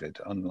COVID,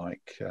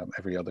 unlike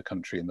every other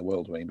country in the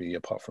world, maybe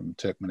apart from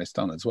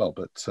Turkmenistan as well.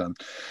 But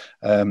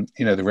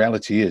the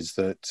reality is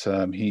that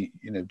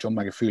John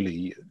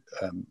Magufuli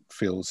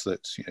feels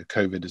that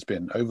COVID has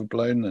been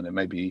overblown, and it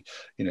may be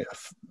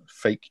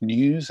fake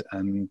news,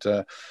 and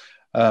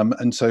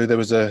so there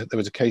was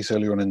a case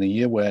earlier on in the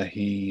year where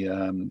he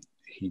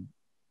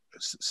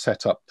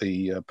set up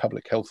the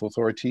public health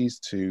authorities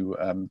to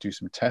do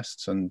some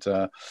tests, and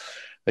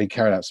they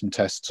carried out some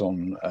tests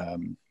on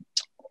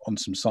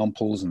some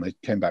samples, and they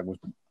came back with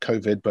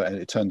COVID, but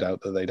it turned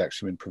out that they'd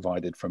actually been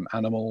provided from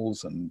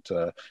animals and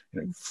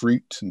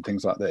fruit and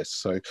things like this.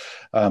 So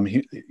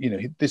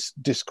this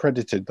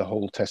discredited the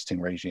whole testing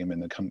regime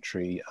in the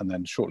country, and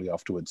then shortly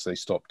afterwards they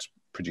stopped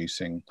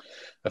producing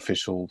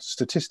official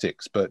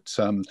statistics. But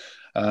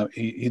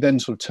he then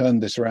sort of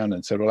turned this around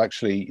and said, well,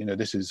 actually,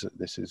 this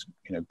is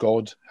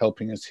God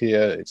helping us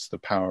here. It's the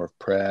power of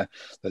prayer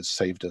that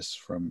saved us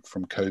from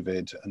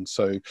COVID. And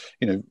so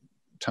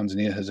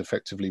Tanzania has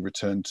effectively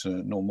returned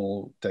to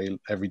normal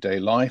everyday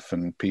life,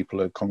 and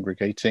people are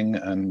congregating,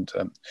 and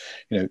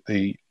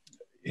the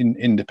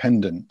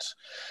independent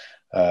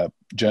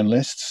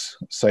journalists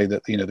say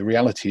that the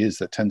reality is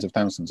that tens of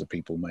thousands of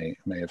people may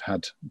have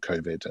had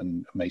COVID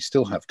and may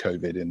still have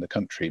COVID in the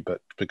country,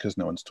 but because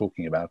no one's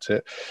talking about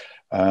it,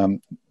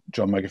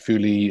 John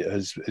Magufuli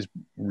is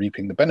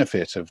reaping the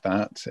benefit of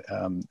that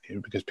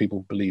because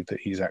people believe that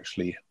he's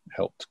actually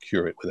helped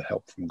cure it with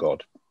help from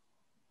God.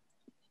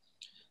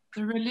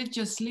 The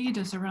religious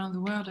leaders around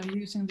the world are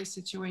using this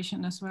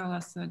situation as well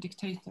as the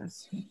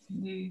dictators.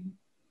 They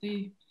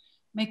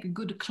make a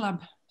good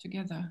club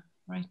together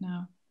right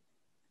now.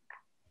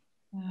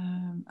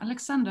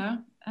 Alexander,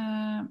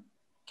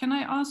 can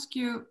I ask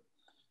you,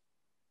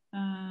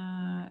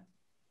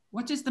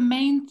 what is the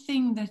main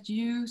thing that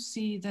you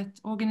see that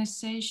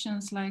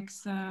organizations like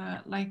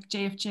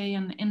JFJ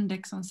and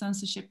Index on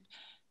Censorship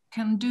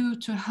can do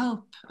to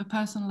help a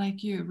person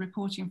like you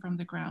reporting from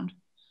the ground?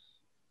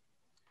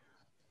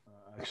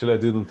 Actually, I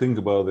didn't think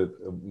about it,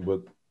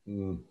 but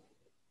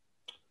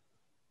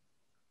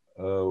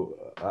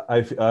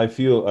I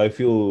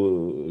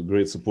feel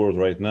great support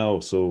right now.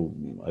 So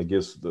I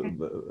guess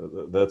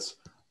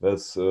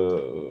that's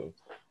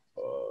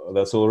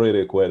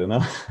already quite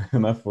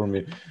enough for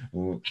me.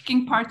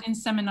 Taking part in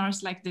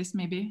seminars like this,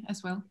 maybe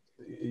as well.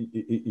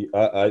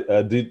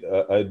 I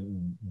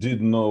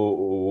did know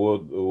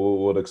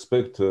what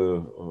expect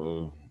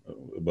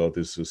about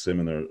this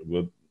seminar,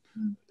 but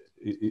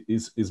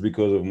it's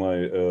because of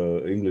my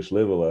English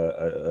level.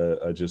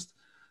 I just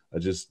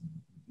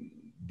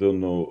don't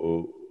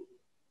know.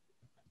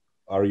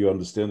 Are you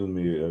understanding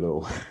me at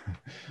all?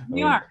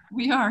 We are.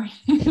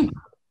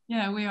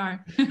 Yeah, we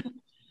are.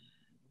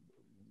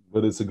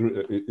 But it's a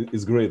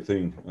great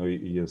thing.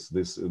 Yes,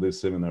 this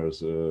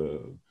seminars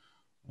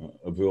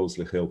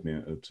obviously helped me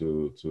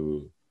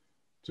to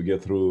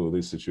get through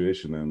this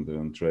situation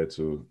and try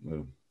to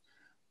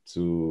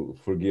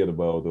forget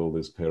about all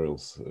these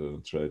perils,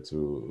 try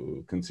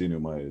to continue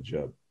my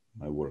job,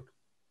 my work.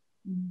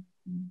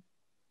 Mm-hmm.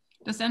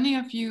 Does any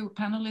of you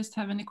panelists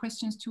have any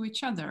questions to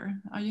each other?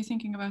 Are you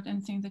thinking about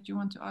anything that you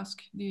want to ask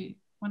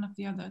one of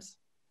the others?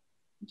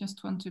 I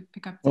just want to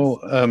pick up this. Well,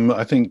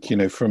 I think,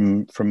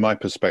 from my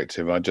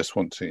perspective, I just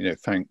want to,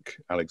 thank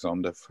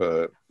Alexander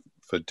for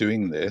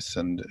doing this.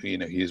 And,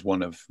 he is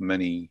one of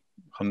many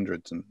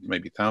hundreds and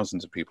maybe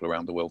thousands of people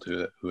around the world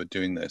who are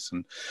doing this.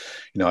 And,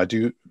 I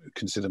do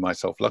consider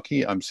myself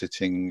lucky. I'm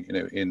sitting,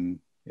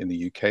 in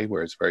the UK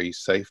where it's very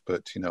safe,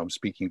 but I'm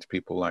speaking to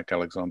people like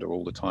Alexander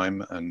all the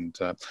time, and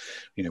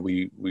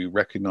we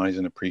recognize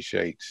and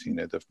appreciate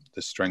the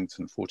strength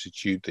and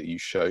fortitude that you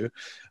show,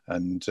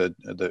 and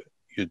that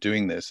you're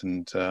doing this,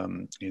 and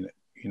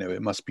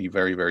it must be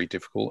very, very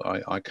difficult.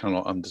 I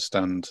cannot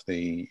understand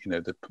the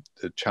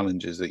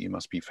challenges that you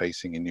must be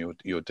facing in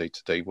your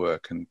day-to-day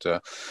work, and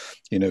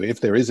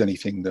if there is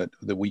anything that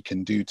we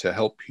can do to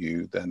help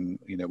you, then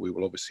we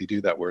will obviously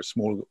do that. We're a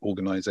small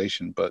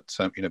organization, but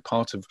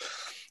part of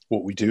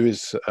what we do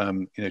is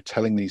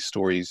telling these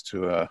stories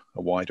to a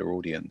wider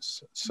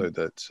audience, so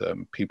that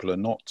people are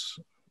not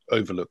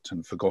overlooked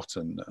and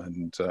forgotten,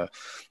 and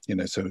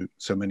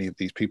so many of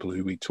these people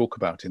who we talk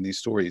about in these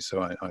stories.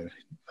 So I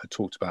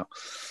talked about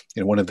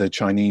one of the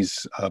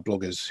Chinese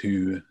bloggers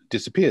who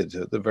disappeared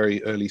at the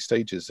very early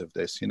stages of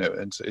this,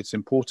 and so it's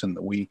important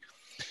that we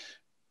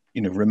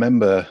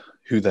remember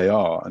who they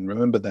are and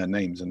remember their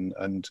names,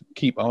 and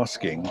keep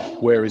asking,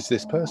 where is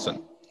this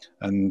person?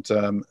 And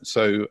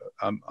so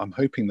I'm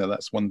hoping that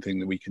that's one thing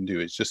that we can do,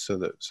 is just so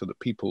that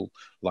people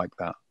like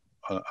that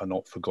are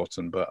not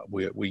forgotten. But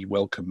we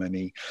welcome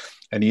any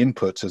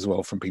inputs as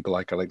well from people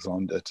like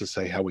Alexander to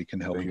say how we can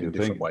help you in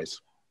different ways.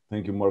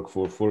 Thank you, Mark,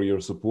 for your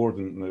support,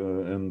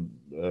 and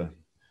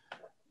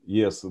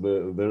yes,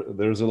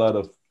 there's a lot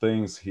of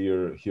things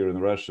here in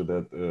Russia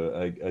that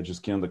I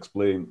just can't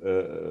explain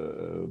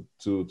to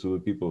the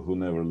people who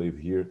never live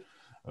here.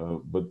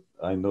 But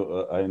I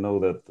know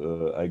that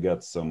I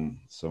got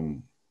some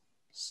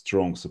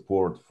strong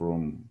support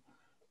from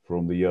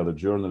the other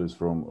journalists,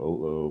 from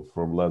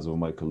lots of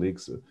my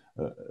colleagues.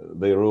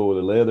 They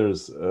wrote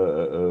letters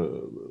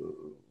to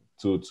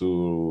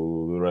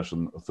the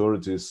Russian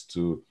authorities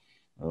to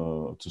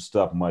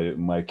stop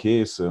my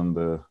case,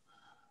 and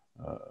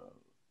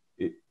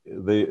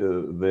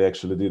they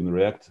actually didn't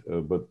react.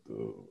 But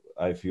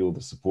I feel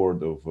the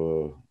support of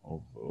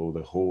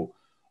the whole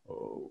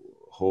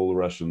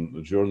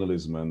Russian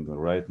journalism, and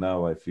right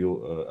now I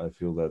feel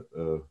that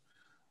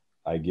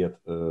I get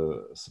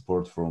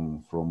support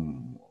from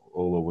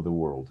all over the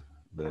world.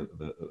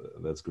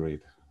 That's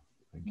great.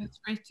 Thank you. That's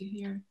great to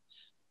hear.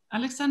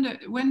 Alexander,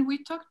 when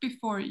we talked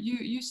before,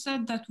 you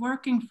said that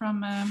working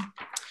from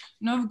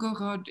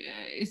Novgorod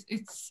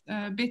it's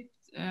a bit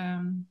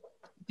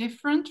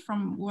different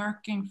from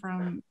working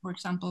from, for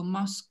example,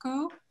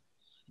 Moscow.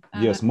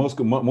 Yes,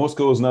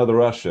 Moscow is not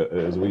Russia,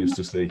 as we used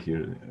to say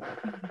here.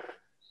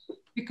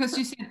 Because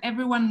you said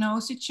everyone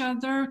knows each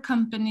other,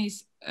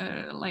 companies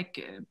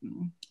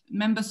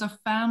members of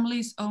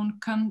families own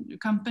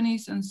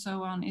companies and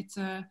so on.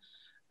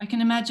 I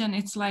can imagine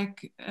it's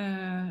like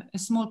a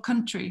small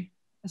country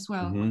as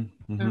well, where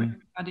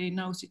everybody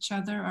knows each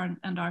other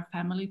and our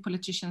family,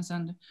 politicians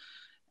and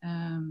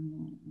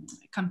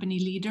company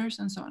leaders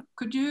and so on.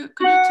 Could you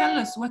tell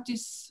us what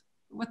is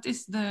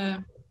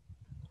the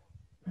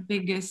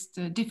biggest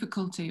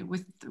difficulty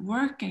with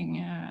working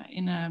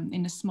in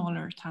a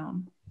smaller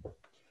town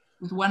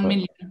with 1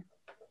 million?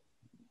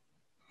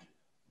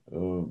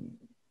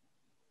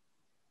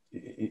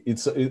 It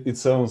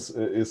sounds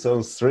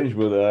strange,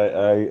 but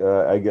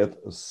I got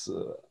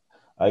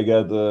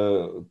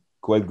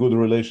quite good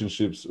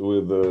relationships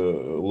with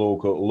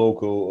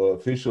local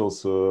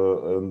officials,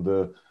 and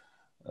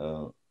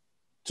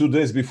 2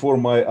 days before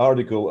my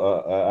article,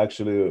 I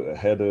actually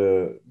had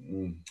a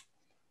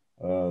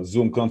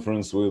Zoom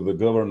conference with the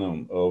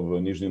governor of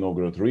Nizhny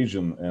Novgorod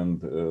region,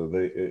 and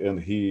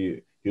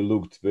he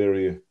looked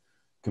very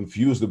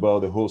confused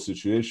about the whole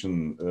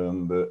situation,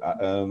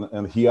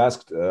 and he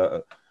asked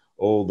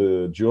all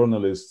the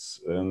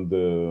journalists and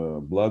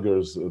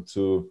bloggers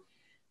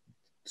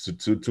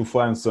to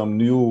find some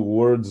new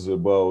words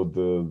about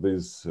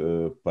this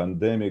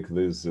pandemic,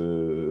 this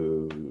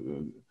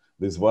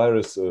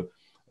virus,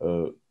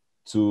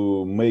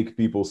 to make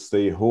people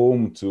stay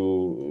home,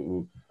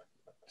 to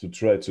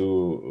try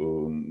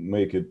to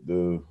make it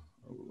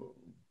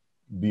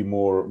be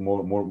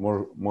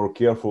more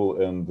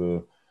careful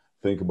and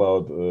think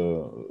about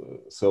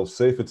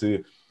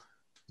self-safety.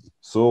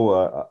 So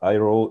I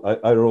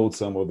wrote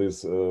some of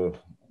these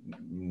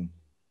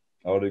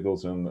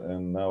articles,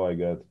 and now I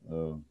got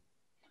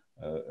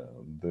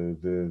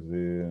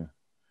the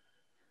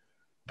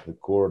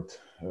court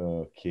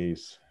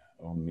case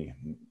on me.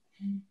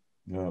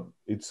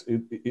 It's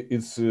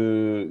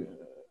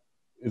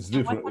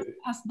different.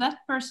 Has that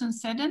person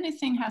said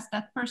anything? Has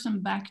that person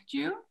backed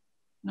you?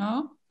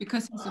 No,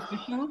 because he's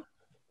official.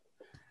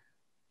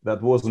 That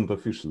wasn't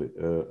officially.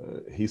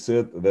 He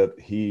said that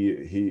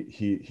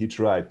he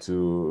tried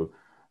to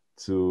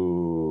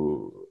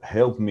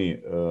help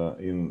me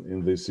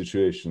in this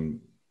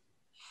situation,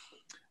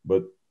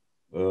 but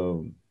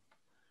the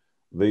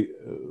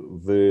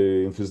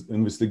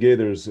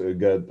investigators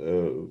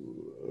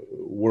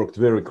worked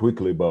very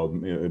quickly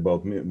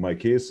about my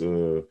case,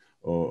 and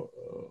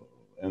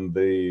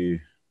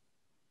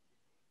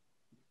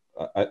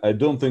I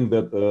don't think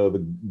that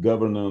the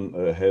government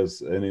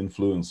has any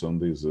influence on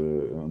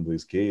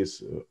this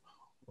case,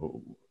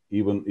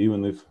 even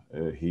if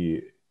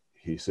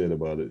he said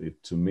about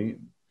it to me.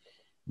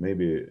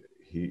 Maybe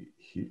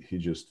he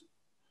just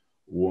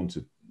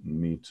wanted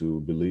me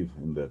to believe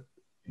in that,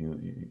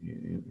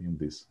 in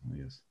this.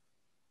 Yes.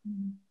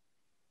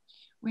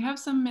 We have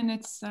some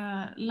minutes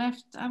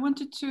left. I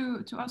wanted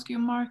to ask you,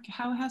 Mark,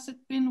 how has it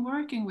been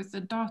working with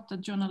the data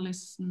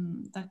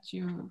journalism that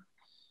you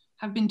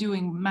have been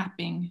doing,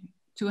 mapping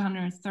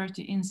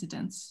 230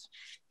 incidents?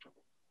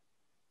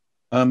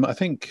 I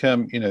think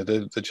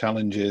the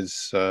challenge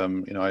is,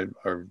 I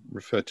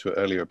referred to it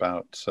earlier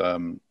about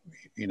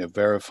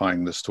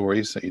verifying the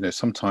stories.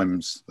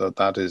 Sometimes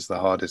that is the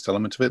hardest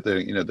element of it.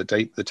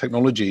 The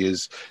technology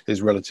is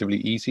relatively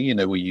easy.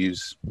 We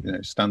use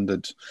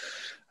standard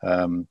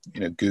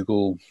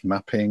Google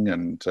mapping,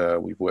 and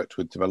we've worked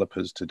with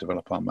developers to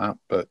develop our map,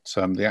 but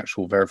the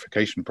actual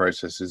verification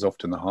process is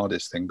often the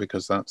hardest thing,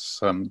 because that's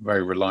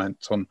very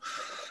reliant on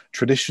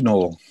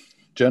traditional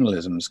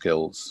journalism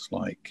skills,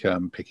 like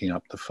picking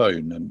up the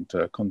phone and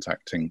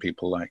contacting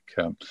people like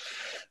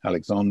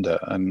Alexander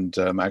and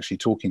actually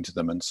talking to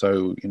them. And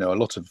so, a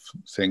lot of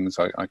things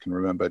I can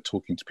remember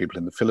talking to people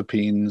in the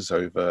Philippines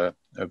over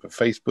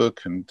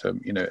Facebook, and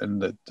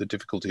and the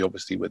difficulty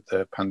obviously with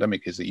the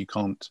pandemic is that you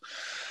can't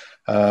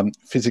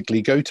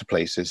physically go to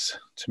places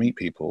to meet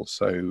people.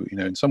 So,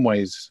 in some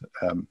ways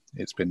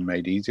it's been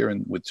made easier,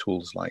 and with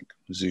tools like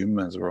Zoom,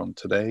 as we're on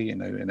today,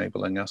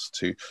 enabling us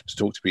to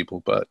talk to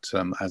people. But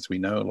as we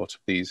know, a lot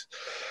of these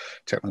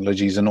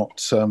technologies are not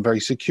very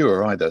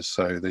secure either.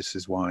 So this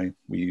is why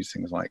we use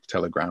things like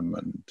Telegram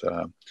and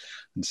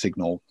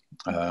Signal.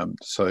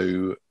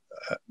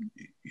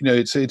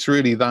 It's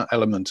really that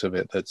element of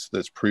it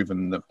that's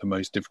proven the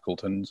most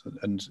difficult. And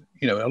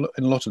in a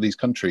lot of these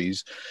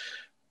countries,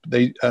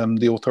 the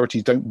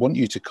authorities don't want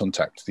you to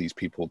contact these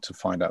people to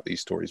find out these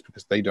stories,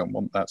 because they don't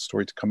want that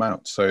story to come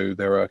out. So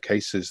there are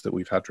cases that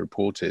we've had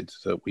reported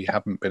that we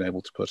haven't been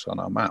able to put on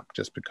our map,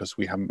 just because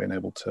we haven't been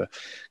able to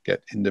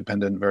get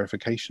independent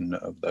verification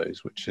of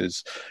those, which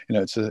is,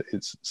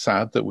 it's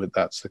sad that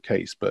that's the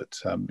case,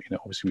 but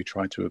obviously we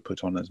try to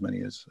put on as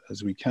many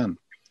as we can.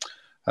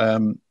 I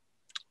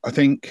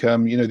think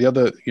the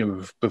other,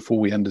 before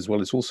we end as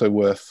well, it's also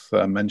worth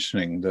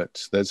mentioning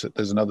that there's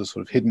another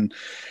sort of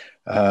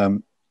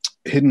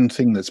hidden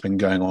thing that's been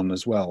going on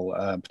as well,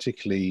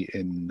 particularly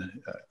in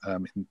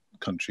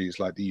countries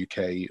like the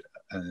UK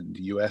and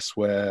the US,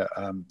 where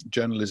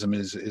journalism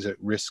is at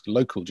risk,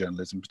 local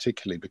journalism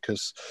particularly,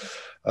 because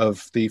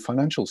of the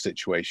financial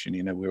situation.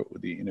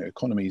 The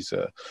economies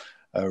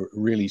are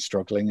really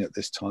struggling at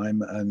this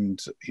time,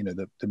 and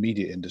the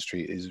media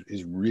industry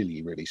is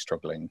really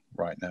struggling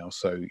right now.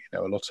 So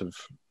a lot of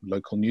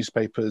local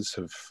newspapers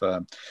have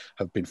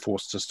been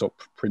forced to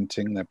stop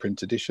printing their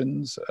print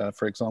editions,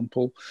 for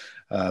example,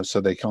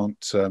 so they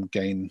can't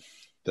gain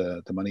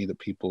the money that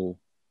people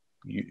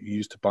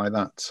use to buy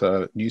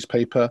that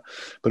newspaper.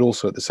 But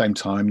also at the same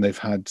time, they've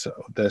had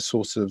their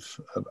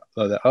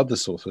other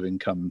source of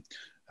income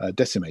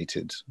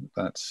decimated.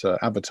 That's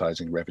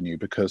advertising revenue,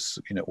 because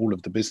all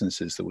of the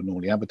businesses that would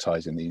normally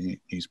advertise in the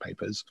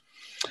newspapers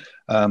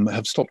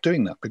have stopped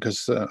doing that,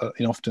 because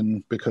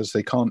often because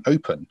they can't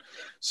open.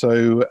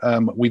 So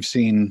we've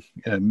seen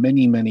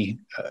many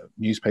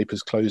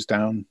newspapers close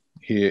down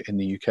here in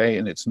the UK,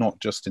 and it's not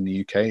just in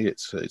the UK,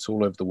 it's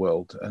all over the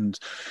world. And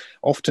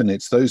often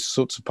it's those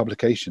sorts of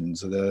publications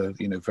that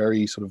are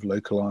very sort of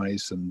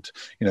localized, and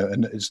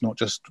and it's not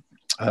just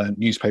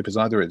newspapers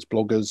either, it's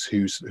bloggers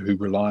who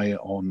rely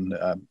on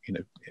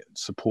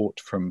support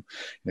from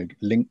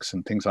links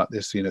and things like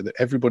this. That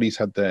everybody's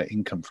had their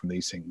income from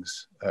these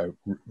things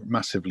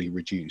massively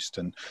reduced,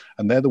 and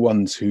they're the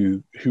ones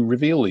who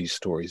reveal these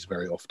stories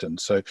very often.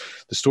 So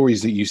the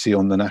stories that you see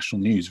on the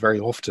national news very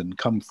often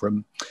come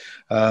from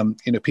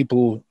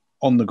people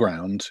on the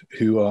ground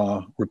who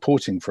are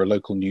reporting for a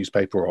local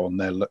newspaper or on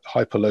their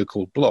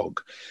hyper-local blog,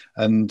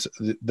 and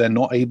they're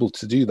not able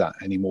to do that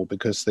anymore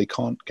because they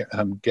can't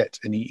get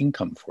any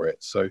income for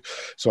it. So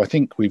I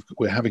think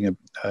we're having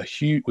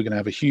we're going to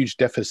have a huge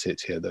deficit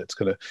here that's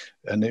going to,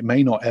 and it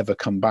may not ever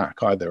come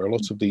back either. A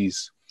lot of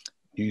these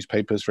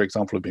newspapers, for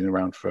example, have been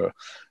around for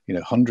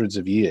hundreds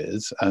of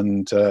years,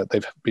 and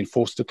they've been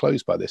forced to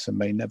close by this and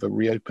may never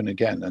reopen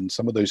again. And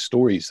some of those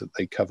stories that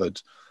they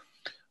covered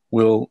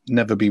will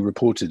never be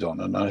reported on,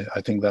 and I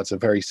think that's a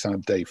very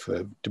sad day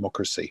for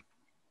democracy.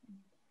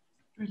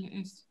 It really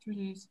is. It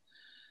really is.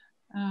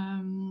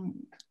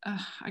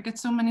 I get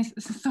so many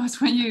thoughts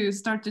when you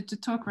started to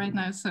talk right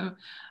now, so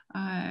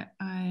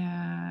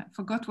I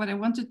forgot what I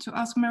wanted to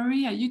ask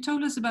Maria. You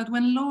told us about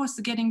when laws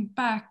are getting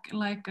back,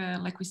 like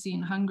we see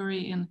in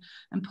Hungary and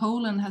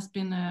Poland has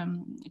been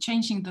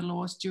changing the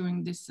laws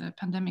during this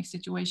pandemic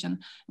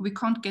situation. We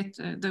can't get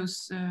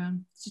those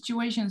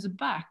situations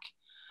back.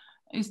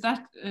 Is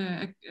that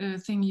a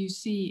thing you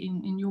see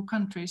in your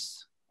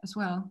countries as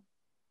well?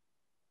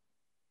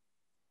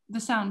 The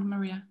sound,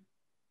 Maria.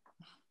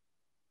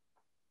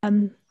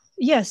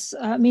 Yes,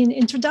 I mean,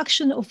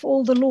 introduction of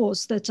all the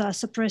laws that are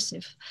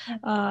suppressive.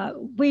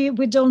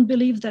 We don't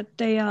believe that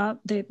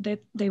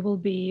they will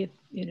be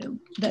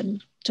then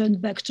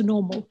turned back to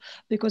normal,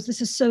 because this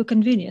is so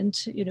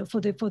convenient, for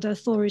the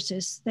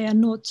authorities. They are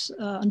not,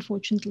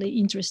 unfortunately,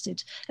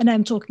 interested. And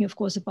I'm talking, of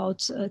course,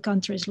 about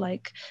countries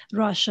like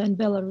Russia and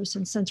Belarus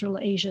and Central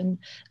Asian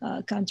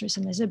countries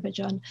and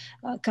Azerbaijan,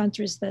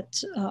 countries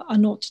that are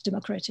not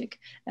democratic.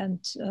 And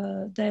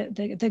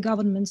the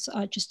governments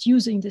are just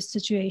using this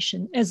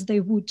situation as they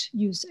would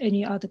use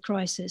any other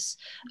crisis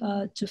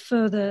to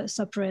further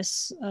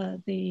suppress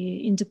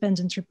the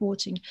independent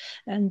reporting.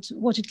 And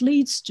what it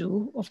leads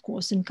to, of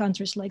course, in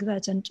countries like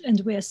that,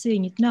 and we are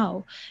seeing it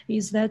now,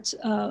 is that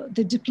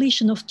the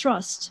depletion of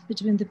trust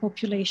between the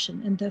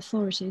population and the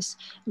authorities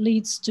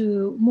leads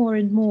to more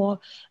and more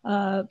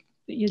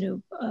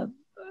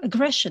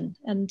aggression.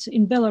 And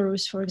in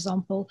Belarus, for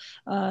example,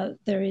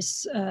 there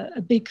is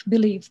a big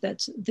belief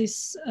that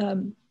this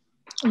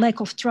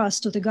lack of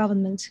trust to the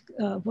government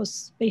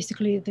was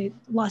basically the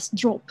last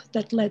drop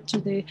that led to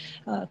the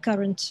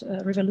current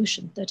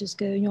revolution that is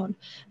going on,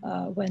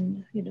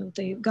 when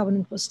the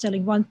government was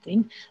telling one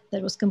thing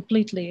that was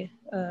completely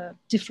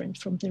different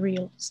from the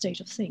real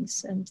state of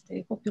things, and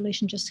the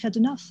population just had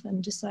enough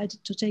and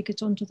decided to take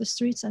it onto the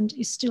streets, and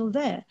is still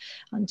there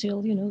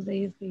until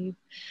the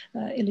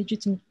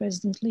illegitimate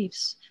president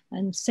leaves.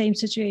 And same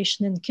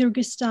situation in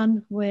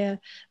Kyrgyzstan, where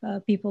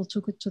people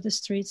took it to the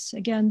streets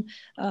again.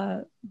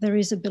 There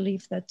is a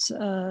belief that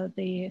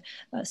the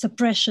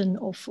suppression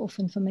of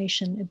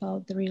information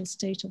about the real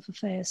state of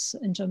affairs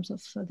in terms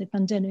of the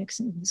pandemics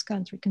in this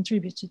country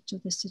contributed to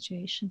this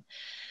situation.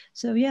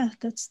 So yeah,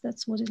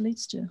 that's what it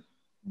leads to.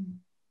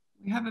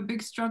 We have a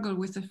big struggle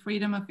with the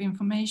freedom of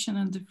information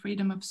and the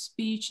freedom of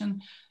speech,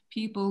 and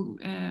people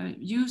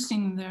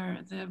using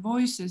their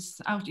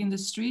voices out in the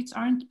streets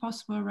aren't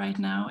possible right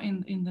now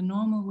in the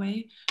normal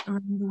way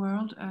around the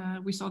world.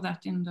 We saw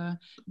that in the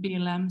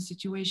BLM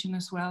situation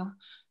as well,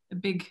 a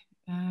big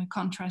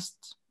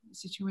contrast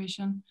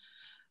situation.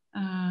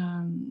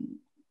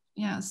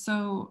 Yeah,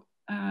 so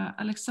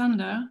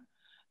Alexander,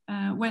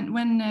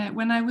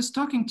 when I was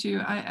talking to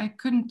you, I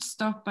couldn't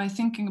stop by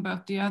thinking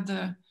about the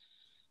other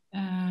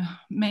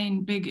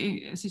main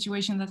big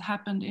situation that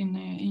happened in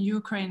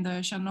Ukraine,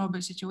 the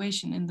Chernobyl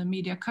situation, in the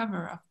media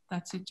cover of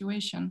that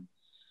situation.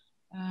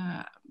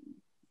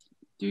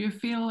 Do you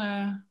feel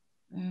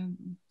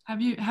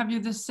have you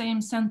the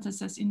same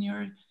sentences in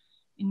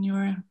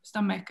your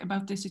stomach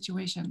about this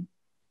situation?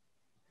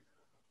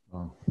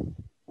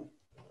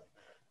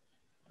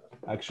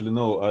 Actually,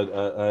 no.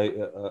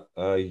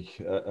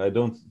 I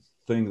don't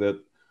think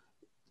that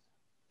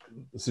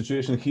the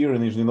situation here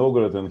in Nizhny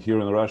Novgorod and here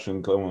in Russia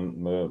in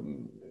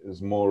common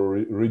is more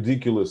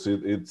ridiculous.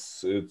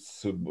 It's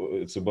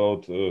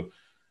about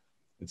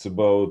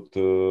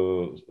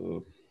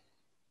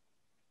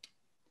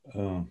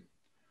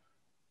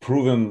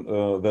proving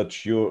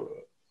that you're,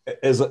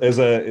 as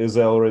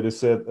I already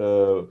said,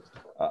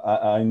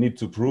 I need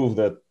to prove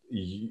that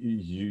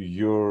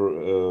you're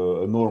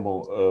a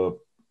normal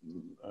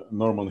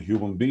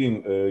human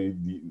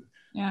being.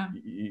 Yeah.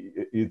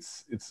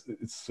 It's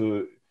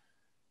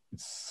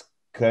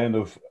kind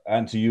of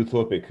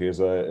anti-utopic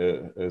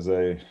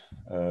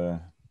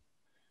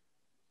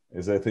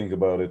as I think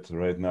about it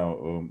right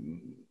now.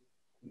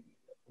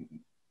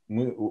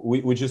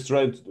 We just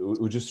trying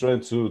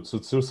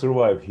to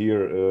survive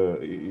here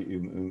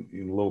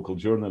in local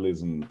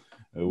journalism.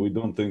 We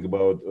don't think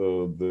about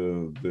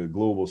the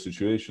global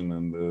situation,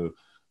 and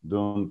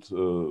don't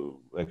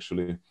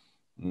actually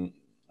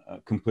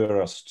compare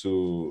us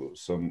to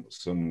some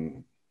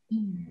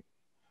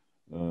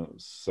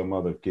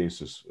other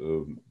cases.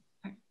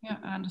 Yeah,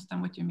 I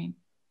understand what you mean.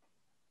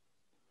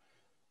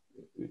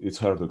 It's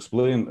hard to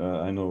explain.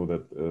 I know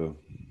that.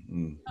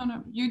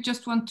 No, you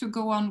just want to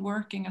go on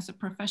working as a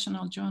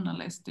professional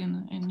journalist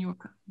in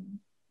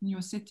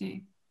your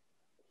city.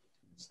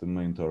 It's the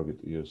main target.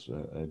 Yes,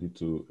 I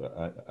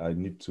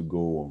need to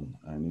go on.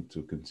 I need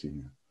to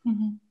continue.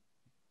 Mm-hmm.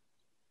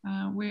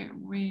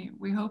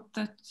 We hope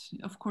that,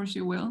 of course,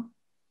 you will.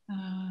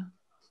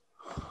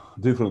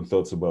 Different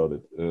thoughts about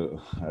it.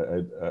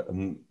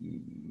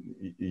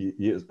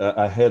 Yes,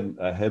 I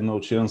had no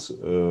chance.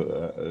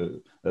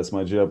 That's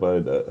my job.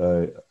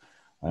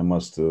 I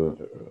must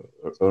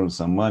earn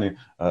some money.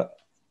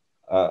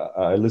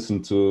 I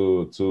listened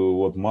to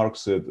what Mark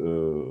said,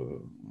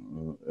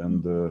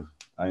 and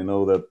I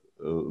know that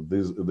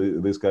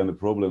these kind of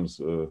problems.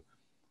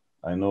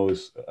 I know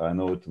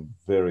it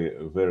very,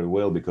 very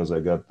well, because I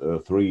got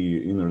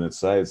 3 internet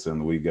sites,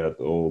 and we got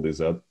all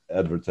these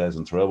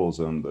advertising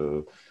troubles, and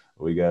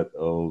we got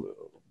all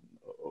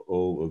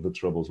of the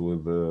troubles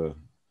with the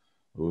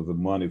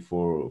money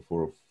for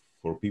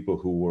people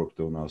who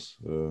worked on us.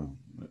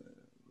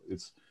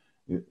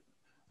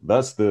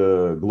 That's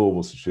the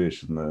global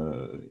situation.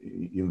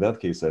 In that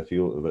case, I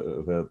feel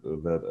that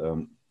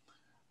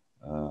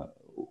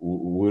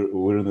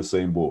we're in the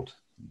same boat.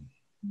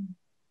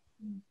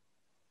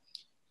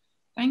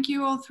 Thank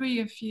you, all 3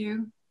 of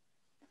you,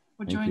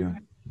 for joining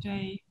us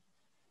today.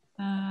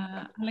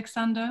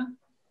 Alexander.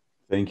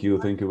 Thank you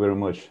very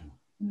much.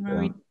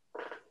 Marie.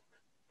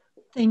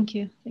 Thank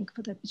you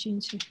for the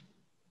opportunity.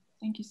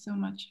 Thank you so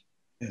much.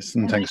 Yes,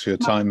 and thanks for your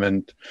time,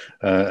 and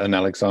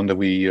Alexander,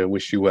 we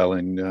wish you well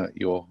in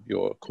your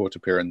court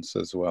appearance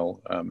as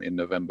well in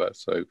November.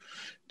 So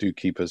do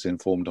keep us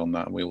informed on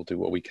that, and we will do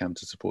what we can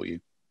to support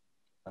you.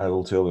 I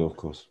will tell you, of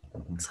course.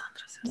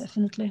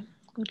 Definitely.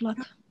 Good luck.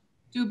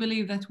 Do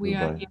believe that we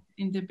are here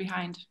in the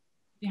behind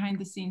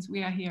the scenes.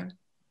 We are here.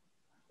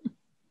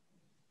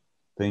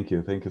 Thank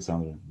you,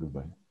 Sandra.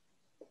 Goodbye.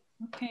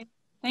 Okay,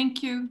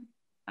 thank you,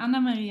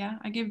 Anna Maria.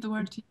 I give the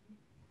word to you.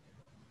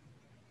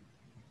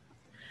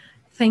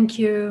 Thank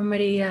you,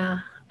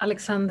 Maria,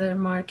 Alexander,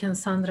 Mark, and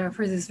Sandra,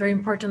 for this very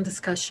important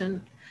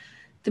discussion.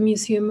 The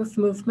Museum of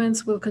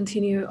Movements will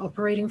continue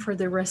operating for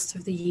the rest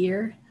of the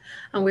year,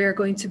 and we are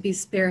going to be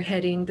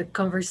spearheading the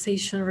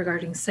conversation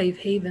regarding safe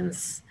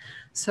havens.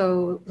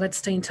 So let's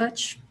stay in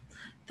touch.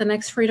 The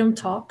next Freedom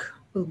Talk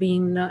will be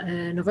in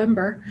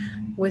November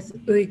with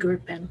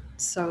Uyghurpen,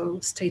 so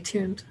stay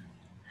tuned.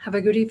 Have a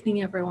good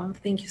evening, everyone.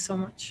 Thank you so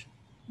much.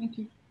 Thank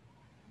you.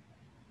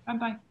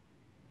 Bye-bye.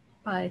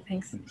 Bye,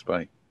 thanks. Thanks,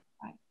 bye.